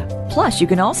 Alberta. Plus, you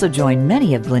can also join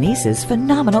many of Glenyce's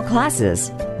phenomenal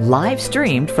classes, live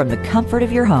streamed from the comfort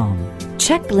of your home.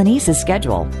 Check Glenyce's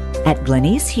schedule at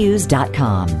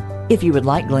GlenyceHughes.com. If you would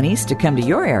like Glenyce to come to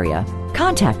your area,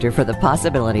 contact her for the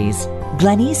possibilities.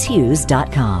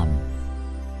 GlenyceHughes.com.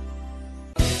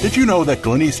 Did you know that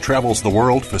Glenyce travels the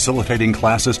world facilitating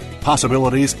classes,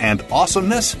 possibilities, and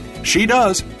awesomeness? She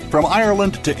does. From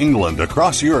Ireland to England,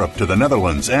 across Europe to the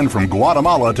Netherlands, and from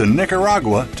Guatemala to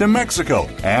Nicaragua to Mexico,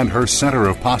 and her Center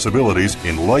of Possibilities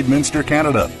in Lloydminster,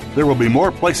 Canada. There will be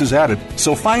more places added,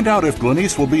 so find out if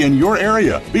Glenyce will be in your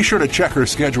area. Be sure to check her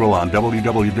schedule on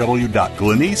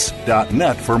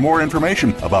www.glenyce.net for more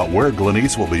information about where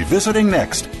Glenyce will be visiting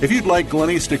next. If you'd like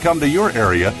Glenyce to come to your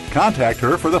area, contact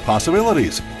her for the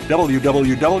possibilities.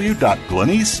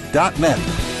 www.glenyce.net.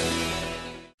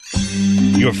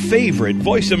 Your favorite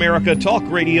Voice America Talk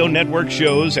Radio Network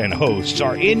shows and hosts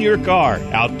are in your car,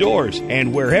 outdoors,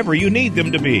 and wherever you need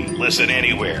them to be. Listen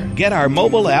anywhere. Get our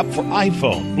mobile app for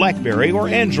iPhone, BlackBerry, or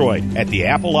Android at the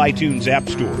Apple iTunes App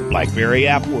Store, BlackBerry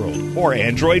App World, or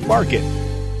Android Market.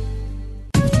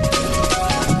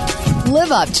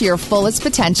 Live up to your fullest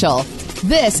potential.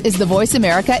 This is the Voice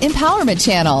America Empowerment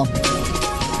Channel.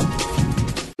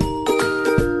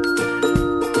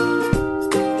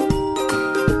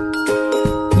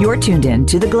 You're tuned in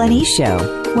to The Glenyce Show.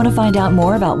 Want to find out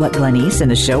more about what Glenyce and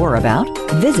the show are about?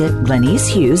 Visit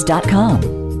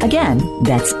GlenyceHughes.com. Again,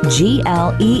 that's GLENYCE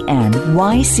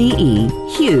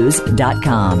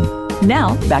Hughes.com.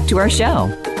 Now, back to our show.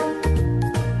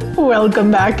 Welcome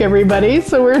back, everybody.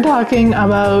 So we're talking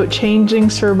about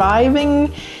changing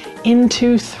surviving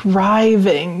into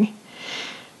thriving.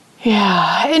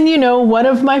 Yeah, and one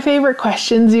of my favorite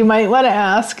questions you might want to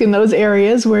ask in those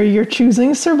areas where you're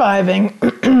choosing surviving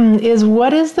is,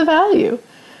 what is the value?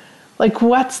 Like,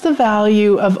 what's the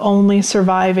value of only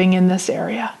surviving in this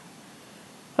area?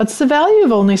 What's the value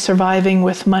of only surviving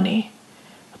with money?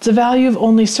 What's the value of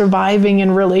only surviving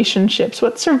in relationships?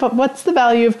 What's the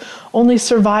value of only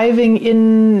surviving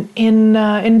in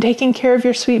taking care of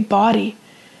your sweet body?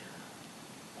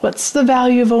 What's the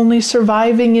value of only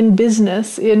surviving in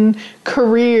business, in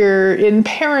career, in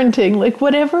parenting, like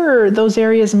whatever those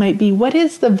areas might be? What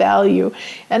is the value?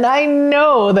 And I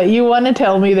know that you want to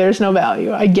tell me there's no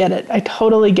value. I get it. I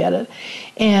totally get it.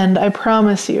 And I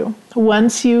promise you,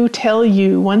 once you're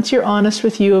honest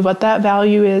with you of what that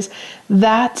value is,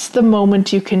 that's the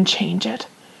moment you can change it.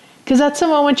 Because that's the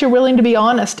moment you're willing to be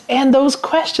honest. And those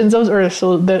questions, the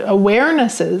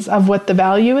awarenesses of what the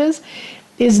value is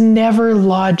never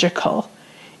logical.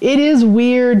 It is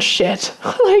weird shit.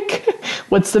 Like,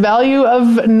 what's the value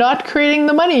of not creating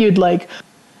the money you'd like?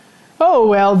 Oh,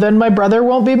 well, then my brother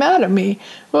won't be mad at me.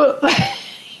 Well,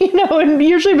 and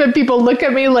usually when people look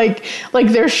at me like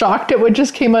they're shocked at what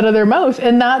just came out of their mouth.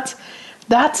 And that's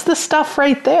the stuff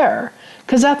right there.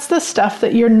 Because that's the stuff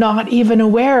that you're not even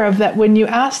aware of, that when you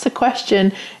ask the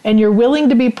question and you're willing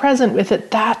to be present with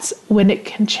it, that's when it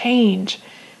can change.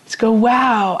 Go,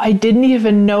 wow, I didn't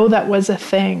even know that was a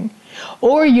thing.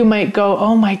 Or you might go,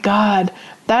 oh my God,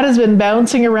 that has been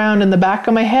bouncing around in the back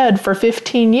of my head for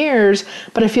 15 years,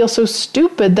 but I feel so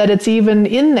stupid that it's even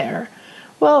in there.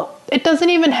 Well, it doesn't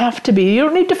even have to be. You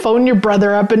don't need to phone your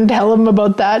brother up and tell him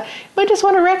about that. You might just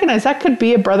want to recognize that could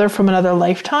be a brother from another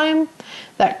lifetime.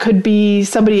 That could be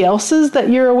somebody else's that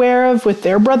you're aware of with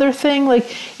their brother thing.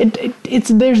 Like,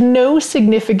 there's no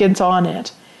significance on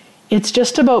it. It's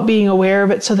just about being aware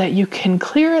of it so that you can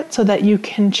clear it, so that you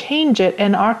can change it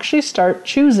and actually start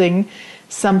choosing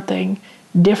something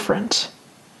different.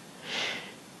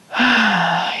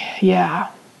 Yeah.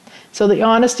 So the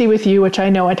honesty with you, which I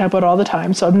know I talk about all the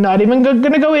time, so I'm not even going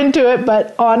to go into it,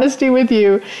 but honesty with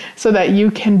you so that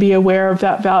you can be aware of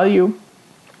that value.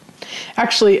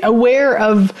 Actually, aware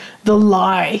of the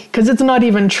lie, because it's not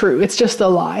even true. It's just the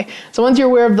lie. So once you're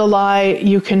aware of the lie,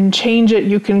 you can change it,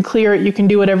 you can clear it, you can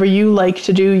do whatever you like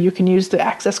to do. You can use the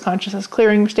Access Consciousness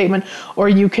Clearing Statement, or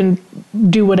you can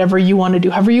do whatever you want to do.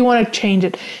 However you want to change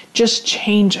it, just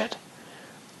change it.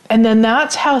 And then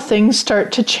that's how things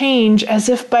start to change as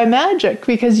if by magic,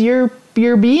 because you're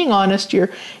being honest, you're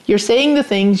saying the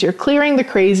things, you're clearing the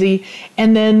crazy,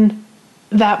 and then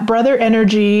that brother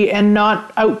energy and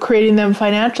not out creating them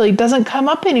financially doesn't come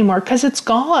up anymore because it's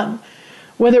gone.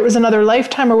 Whether it was another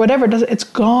lifetime or whatever, it's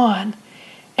gone.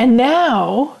 And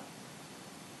now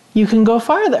you can go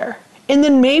farther. And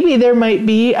then maybe there might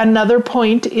be another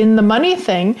point in the money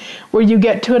thing where you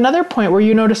get to another point where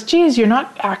you notice, geez, you're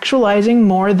not actualizing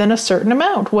more than a certain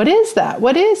amount. What is that?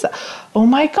 What is that? Oh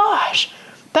my gosh,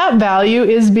 that value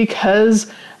is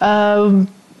because, I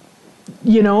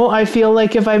feel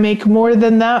like if I make more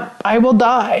than that, I will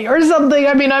die or something.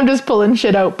 I mean, I'm just pulling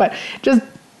shit out, but just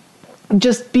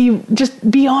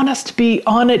be honest, be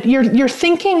on it. You're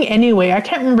thinking anyway. I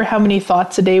can't remember how many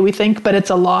thoughts a day we think, but it's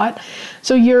a lot.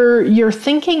 So you're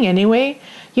thinking anyway.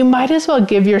 You might as well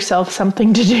give yourself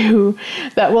something to do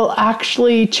that will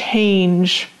actually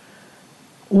change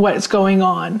what's going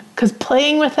on. Because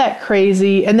playing with that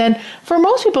crazy, and then for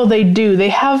most people they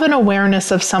have an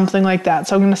awareness of something like that.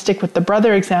 So I'm going to stick with the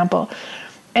brother example.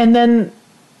 And then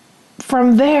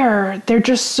from there, they're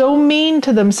just so mean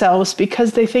to themselves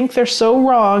because they think they're so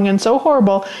wrong and so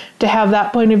horrible to have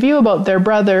that point of view about their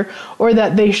brother, or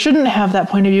that they shouldn't have that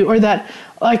point of view, or that,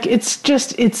 like,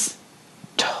 it's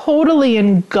totally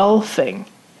engulfing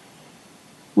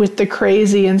with the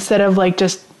crazy instead of like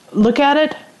just look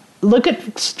it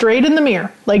straight in the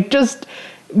mirror, like just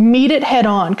meet it head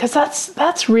on. Because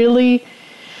that's really,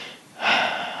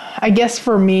 I guess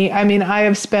for me, I mean, I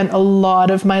have spent a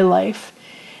lot of my life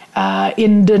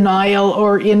in denial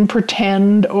or in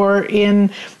pretend or in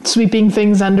sweeping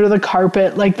things under the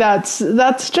carpet. Like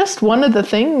that's just one of the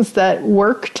things that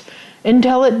worked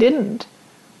until it didn't.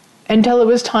 Until it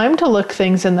was time to look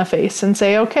things in the face and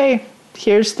say, okay,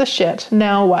 here's the shit,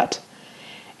 now what?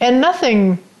 And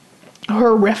nothing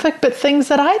horrific, but things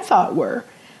that I thought were.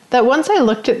 That once I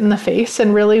looked it in the face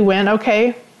and really went,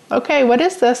 okay, what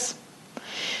is this?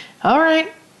 All right.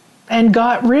 And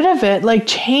got rid of it, like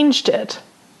changed it.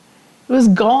 It was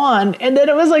gone. And then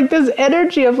it was like this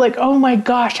energy of like, oh my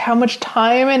gosh, how much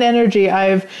time and energy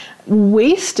I've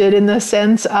wasted in the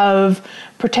sense of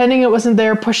pretending it wasn't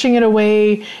there, pushing it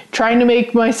away, trying to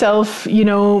make myself,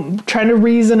 trying to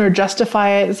reason or justify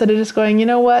it instead of just going, you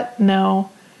know what? No.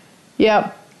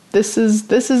 Yep. This is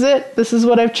it. This is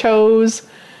what I've chose.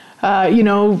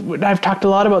 I've talked a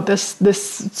lot about this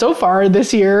so far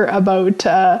this year about,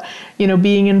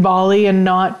 being in Bali and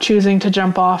not choosing to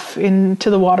jump off into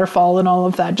the waterfall and all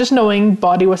of that. Just knowing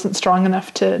body wasn't strong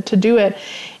enough to do it.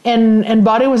 And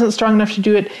body wasn't strong enough to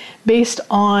do it based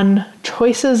on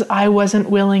choices I wasn't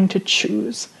willing to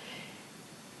choose.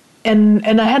 And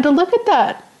I had to look at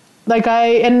that.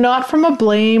 And not from a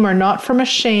blame or not from a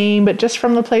shame, but just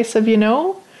from the place of,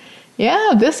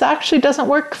 yeah, this actually doesn't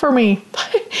work for me.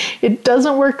 It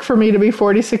doesn't work for me to be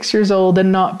 46 years old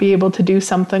and not be able to do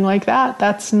something like that.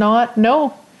 That's not,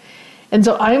 no. And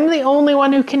so I'm the only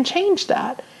one who can change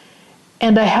that.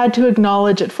 And I had to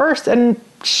acknowledge it first. And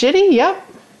shitty, yep.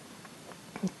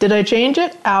 Did I change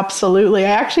it? Absolutely. I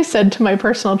actually said to my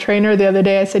personal trainer the other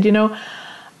day, I said,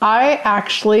 I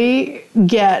actually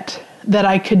get that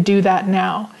I could do that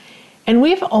now. And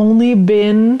we've only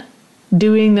been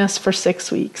doing this for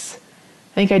 6 weeks.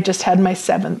 I think I just had my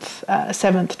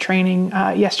seventh training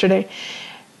yesterday.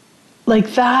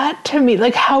 Like that to me,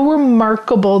 like how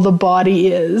remarkable the body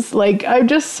is. Like I'm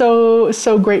just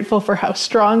so grateful for how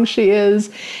strong she is,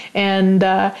 and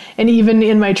even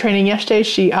in my training yesterday,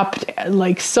 she upped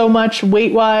like so much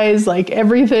weight wise, like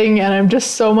everything, and I'm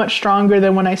just so much stronger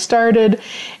than when I started.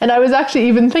 And I was actually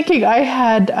even thinking I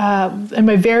had in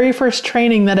my very first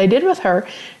training that I did with her,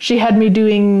 she had me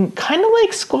doing kind of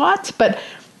like squats, but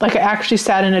like I actually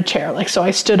sat in a chair. Like so I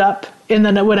stood up. And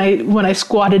then when I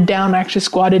squatted down, I actually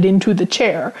squatted into the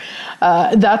chair.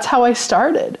 That's how I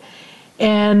started.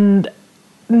 And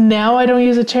now I don't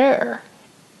use a chair.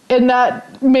 And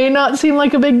that may not seem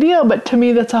like a big deal, but to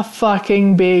me, that's a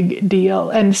fucking big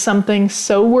deal. And something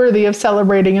so worthy of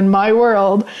celebrating in my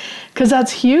world, because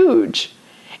that's huge.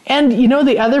 And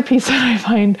the other piece that I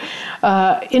find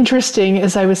interesting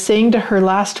is I was saying to her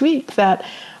last week that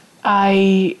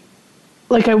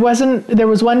there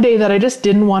was one day that I just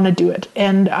didn't want to do it.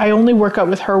 And I only work out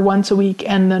with her once a week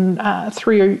and then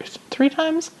three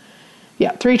times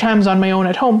on my own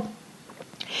at home.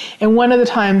 And one of the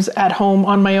times at home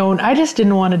on my own, I just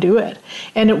didn't want to do it.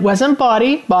 And it wasn't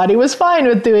body. Body was fine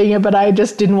with doing it, but I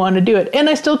just didn't want to do it. And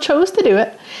I still chose to do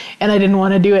it, and I didn't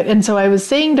want to do it. And so I was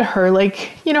saying to her, like,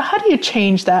 how do you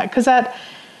change that? Because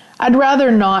I'd rather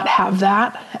not have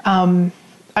that.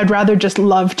 I'd rather just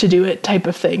love to do it type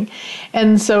of thing.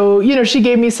 And so, she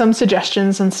gave me some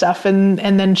suggestions and stuff. And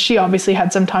then she obviously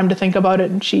had some time to think about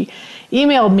it. And she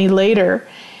emailed me later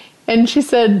and she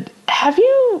said,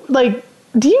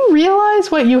 do you realize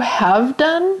what you have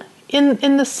done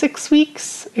in the 6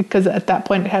 weeks? Because at that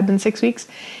point it had been 6 weeks.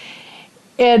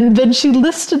 And then she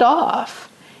listed off,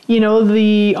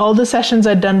 all the sessions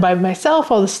I'd done by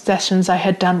myself, all the sessions I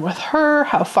had done with her,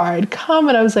 how far I'd come.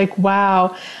 And I was like,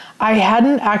 wow, I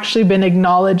hadn't actually been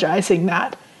acknowledging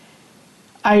that.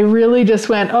 I really just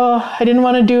went, I didn't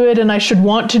want to do it, and I should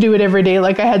want to do it every day.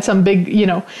 Like I had some big,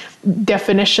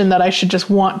 definition that I should just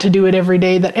want to do it every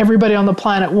day, that everybody on the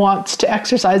planet wants to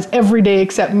exercise every day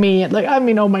except me. And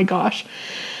oh my gosh.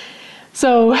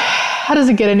 So how does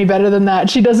it get any better than that?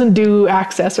 She doesn't do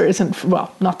access, or isn't,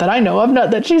 well, not that I know of, not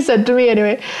that she said to me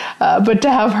anyway, but to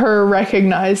have her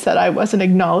recognize that I wasn't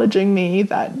acknowledging me,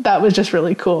 that was just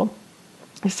really cool.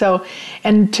 So,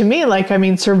 and to me,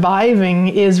 surviving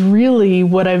is really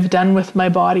what I've done with my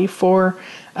body for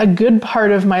a good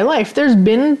part of my life. There's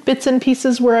been bits and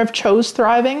pieces where I've chose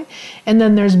thriving, and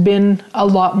then there's been a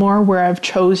lot more where I've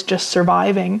chose just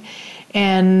surviving.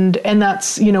 And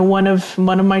that's, one of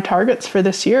my targets for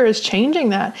this year is changing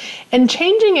that. And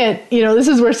changing it, this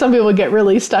is where some people get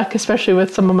really stuck, especially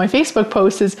with some of my Facebook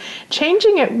posts, is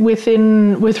changing it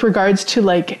with regards to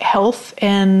health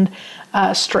and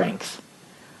strength.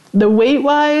 The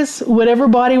weight-wise, whatever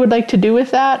body would like to do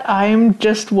with that, I'm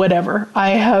just whatever.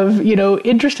 I have,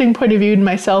 interesting point of view in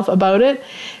myself about it,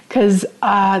 because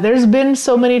there's been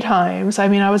so many times.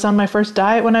 I was on my first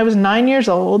diet when I was 9 years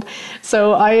old,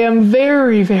 so I am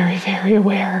very, very, very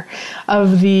aware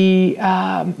of the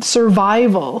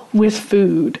survival with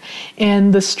food,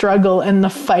 and the struggle and the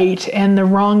fight and the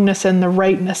wrongness and the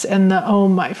rightness and the, oh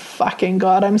my fucking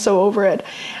God, I'm so over it.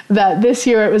 That this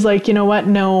year it was like, you know what,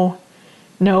 no,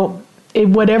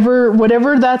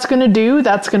 whatever that's going to do,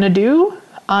 that's going to do.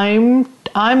 I'm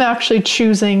actually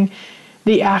choosing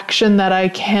the action that I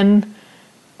can,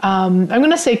 I'm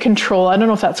going to say control. I don't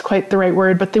know if that's quite the right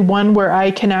word, but the one where I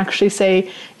can actually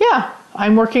say, yeah,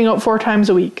 I'm working out 4 times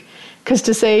a week. Because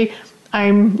to say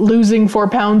I'm losing 4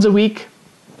 pounds a week,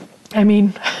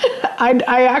 I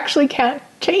actually can't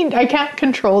change. I can't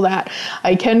control that.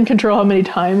 I can control how many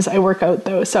times I work out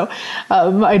though. So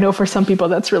I know for some people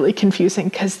that's really confusing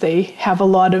because they have a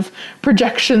lot of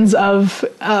projections of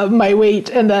my weight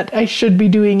and that I should be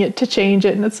doing it to change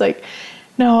it. And it's like,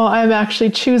 no, I'm actually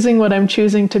choosing what I'm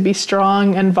choosing to be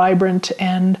strong and vibrant.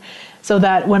 And so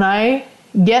that when I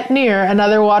get near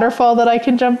another waterfall that I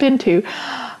can jump into,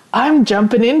 I'm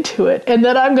jumping into it, and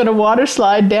then I'm going to water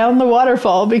slide down the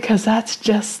waterfall because that's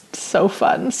just so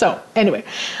fun. So anyway,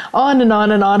 on and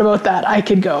on and on about that I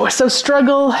could go. So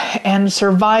struggle and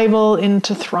survival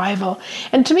into thrival.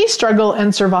 And to me, struggle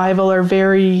and survival are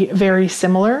very, very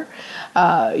similar.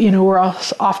 We're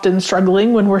often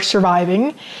struggling when we're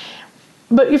surviving.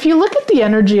 But if you look at the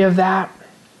energy of that,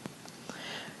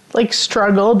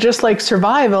 struggle, just like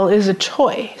survival, is a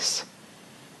choice.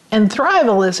 And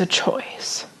thrival is a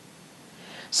choice.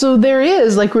 So there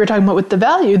is, like we were talking about with the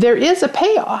value, there is a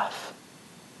payoff.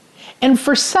 And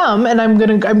for some, and I'm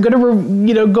gonna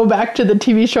go back to the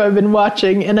TV show I've been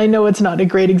watching, and I know it's not a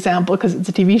great example because it's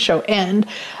a TV show. And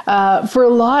for a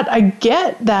lot, I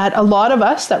get that a lot of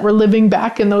us that were living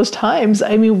back in those times,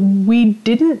 we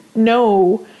didn't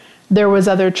know there was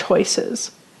other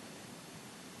choices.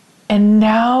 And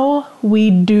now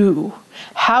we do.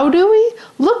 How do we?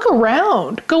 Look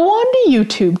around. Go on to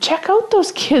YouTube. Check out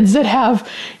those kids that have,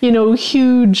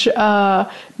 huge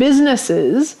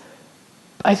businesses.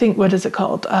 I think, what is it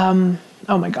called?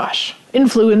 Oh my gosh.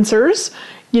 Influencers,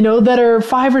 that are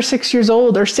 5 or 6 years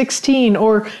old or 16,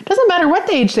 or doesn't matter what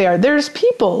age they are. There's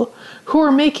people who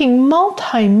are making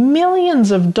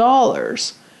multi-millions of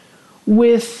dollars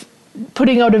with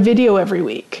putting out a video every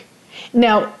week.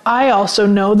 Now, I also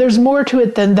know there's more to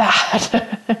it than that.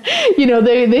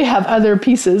 They have other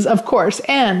pieces, of course,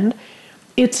 and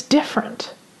it's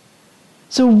different.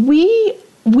 So we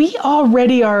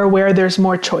already are aware there's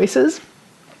more choices.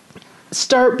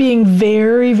 Start being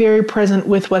very, very present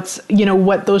with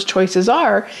what those choices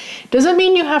are. Doesn't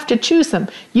mean you have to choose them.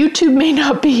 YouTube may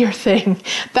not be your thing.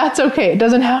 That's okay. It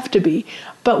doesn't have to be.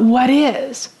 But what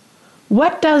is?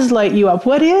 What does light you up?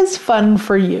 What is fun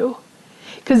for you?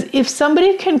 Because if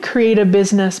somebody can create a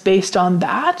business based on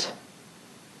that,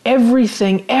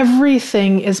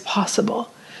 everything is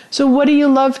possible. So what do you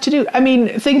love to do?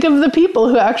 Think of the people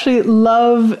who actually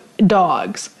love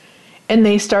dogs, and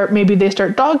maybe they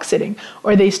start dog sitting,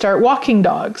 or they start walking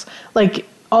dogs.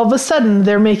 All of a sudden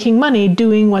they're making money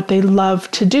doing what they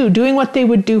love to do, doing what they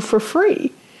would do for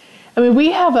free.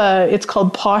 We have it's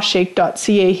called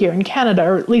pawshake.ca here in Canada,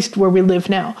 or at least where we live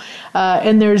now.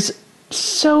 And there's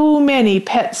so many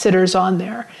pet sitters on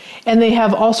there. And they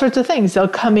have all sorts of things. They'll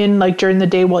come in like during the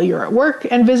day while you're at work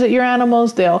and visit your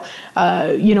animals. They'll,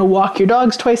 walk your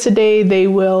dogs twice a day. They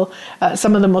will,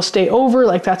 some of them will stay over.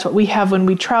 Like that's what we have when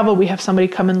we travel. We have somebody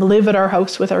come and live at our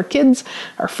house with our kids,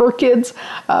 our fur kids.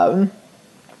 And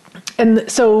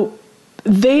so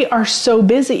they are so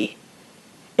busy.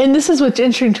 And this is what's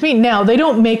interesting to me. Now, they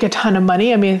don't make a ton of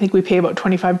money. I mean, I think we pay about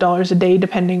 $25 a day,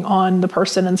 depending on the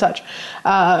person and such,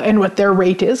 and what their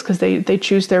rate is, because they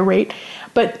choose their rate.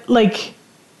 But like,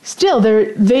 still,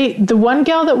 the one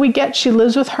gal that we get, she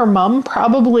lives with her mom,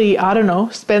 probably, I don't know,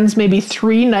 spends maybe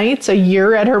 3 nights a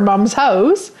year at her mom's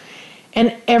house.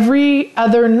 And every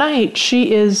other night,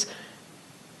 she is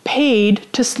paid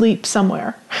to sleep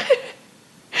somewhere.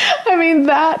 I mean,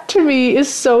 that to me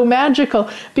is so magical,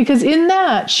 because in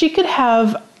that she could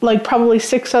have like probably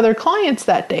 6 other clients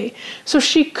that day. So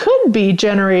she could be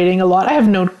generating a lot. I have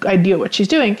no idea what she's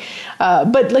doing.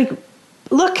 But like,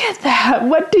 look at that.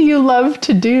 What do you love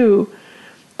to do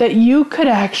that you could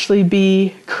actually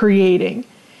be creating?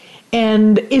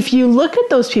 And if you look at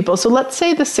those people, so let's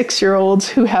say the 6-year-olds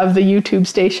who have the YouTube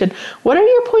station, what are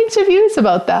your points of views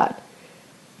about that?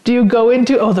 Do you go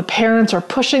into, the parents are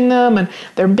pushing them and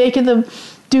they're making them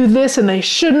do this and they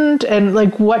shouldn't? And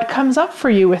like, what comes up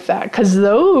for you with that? Because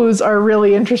those are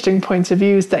really interesting points of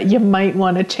views that you might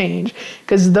want to change,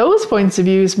 because those points of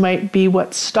views might be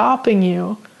what's stopping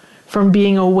you from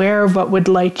being aware of what would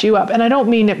light you up. And I don't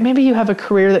mean it, maybe you have a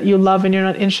career that you love and you're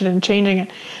not interested in changing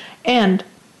it. And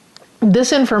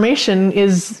this information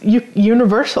is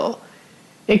universal.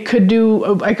 I could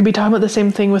be talking about the same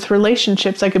thing with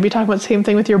relationships. I could be talking about the same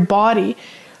thing with your body.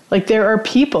 Like there are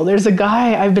people, there's a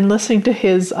guy, I've been listening to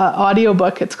his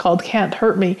audiobook. It's called Can't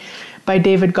Hurt Me by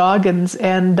David Goggins.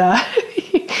 And I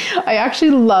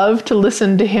actually love to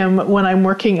listen to him when I'm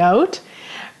working out,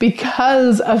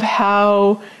 because of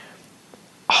how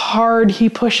hard he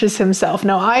pushes himself.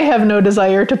 Now, I have no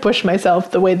desire to push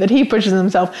myself the way that he pushes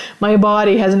himself. My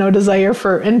body has no desire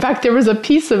in fact, there was a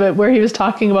piece of it where he was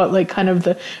talking about like kind of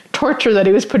the torture that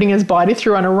he was putting his body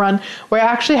through on a run, where I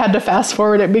actually had to fast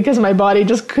forward it because my body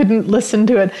just couldn't listen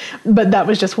to it. But that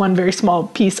was just one very small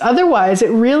piece. Otherwise,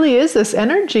 it really is this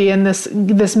energy and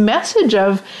this message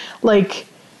of like,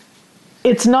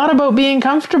 it's not about being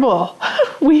comfortable.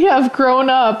 We have grown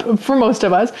up, for most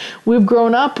of us, we've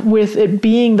grown up with it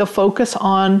being the focus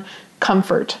on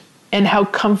comfort and how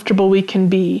comfortable we can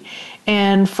be.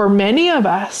 And for many of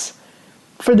us,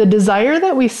 for the desire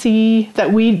that we see,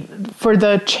 for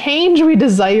the change we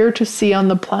desire to see on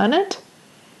the planet,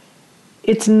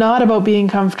 it's not about being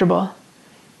comfortable.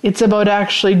 It's about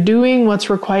actually doing what's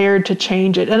required to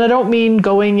change it. And I don't mean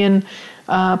going in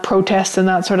protests and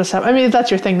that sort of stuff. I mean, if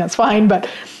that's your thing, that's fine. But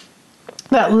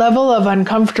that level of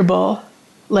uncomfortable,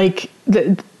 like,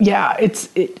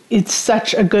 it's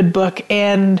such a good book.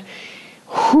 And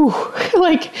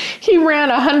like, he ran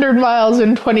 100 miles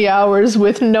in 20 hours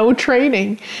with no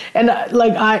training. And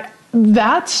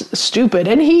that's stupid.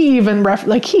 And he even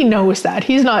he knows that.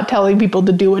 He's not telling people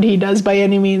to do what he does by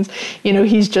any means. You know,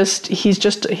 he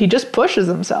just pushes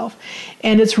himself.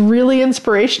 And it's really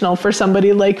inspirational for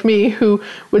somebody like me who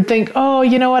would think, oh,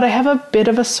 you know what, I have a bit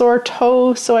of a sore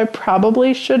toe, so I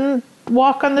probably shouldn't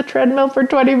walk on the treadmill for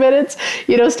 20 minutes.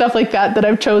 You know, stuff like that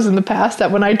I've chosen in the past,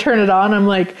 that when I turn it on, I'm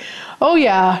like, oh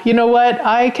yeah, you know what,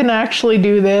 I can actually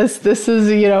do this. This is,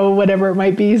 whatever it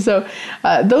might be. So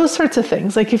those sorts of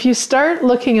things. Like if you start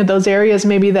looking at those areas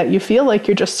maybe that you feel like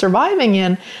you're just surviving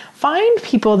in, find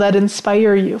people that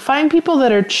inspire you. Find people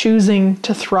that are choosing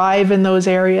to thrive in those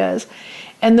areas.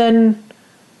 And then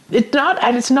it's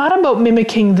not about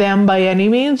mimicking them by any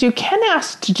means. You can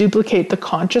ask to duplicate the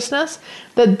consciousness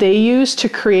that they use to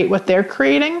create what they're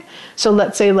creating. So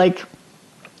let's say like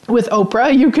with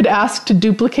Oprah, you could ask to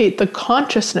duplicate the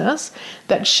consciousness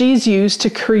that she's used to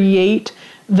create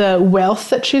the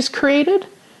wealth that she's created.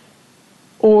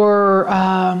 Or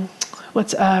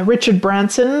Richard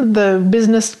Branson, the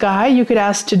business guy, you could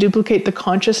ask to duplicate the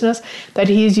consciousness that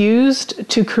he's used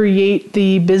to create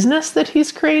the business that he's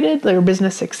created, or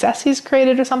business success he's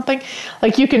created or something.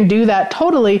 Like you can do that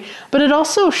totally, but it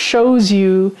also shows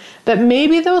you that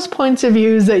maybe those points of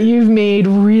views that you've made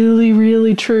really,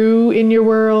 really true in your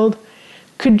world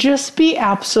could just be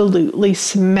absolutely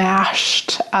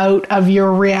smashed out of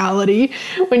your reality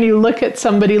when you look at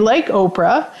somebody like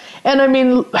Oprah. And I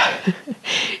mean,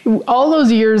 all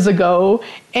those years ago,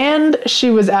 and she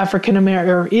was African-American,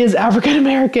 or is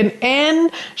African-American,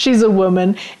 and she's a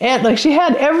woman, and like she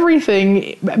had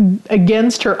everything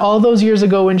against her all those years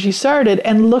ago when she started,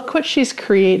 and look what she's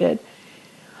created.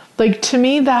 Like, to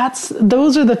me,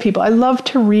 those are the people. I love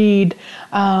to read,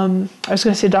 I was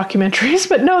going to say documentaries,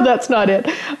 but no, that's not it.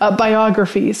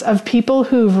 Biographies of people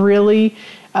who've really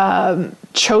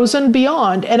chosen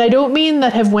beyond. And I don't mean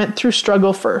that have went through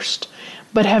struggle first,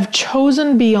 but have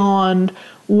chosen beyond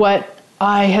what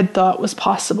I had thought was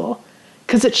possible.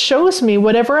 Because it shows me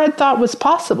whatever I thought was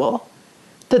possible,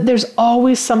 that there's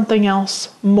always something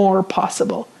else more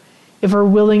possible if we're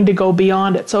willing to go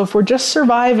beyond it. So if we're just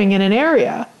surviving in an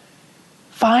area,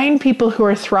 find people who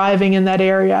are thriving in that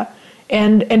area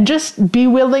and just be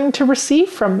willing to receive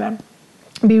from them.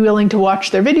 Be willing to watch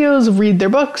their videos, read their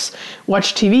books,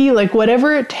 watch TV, like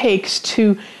whatever it takes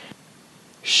to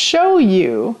show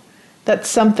you that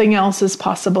something else is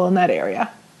possible in that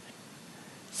area.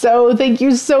 So thank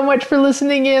you so much for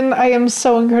listening in. I am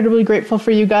so incredibly grateful for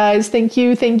you guys. Thank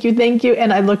you, thank you, thank you.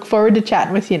 And I look forward to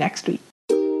chatting with you next week.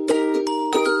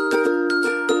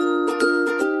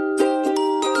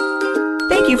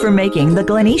 Thank you for making The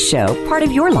Glenyce Show part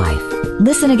of your life.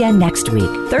 Listen again next week,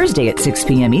 Thursday at 6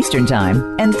 p.m. Eastern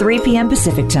Time and 3 p.m.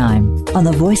 Pacific Time on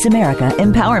the Voice America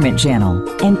Empowerment Channel,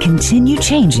 and continue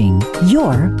changing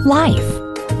your life.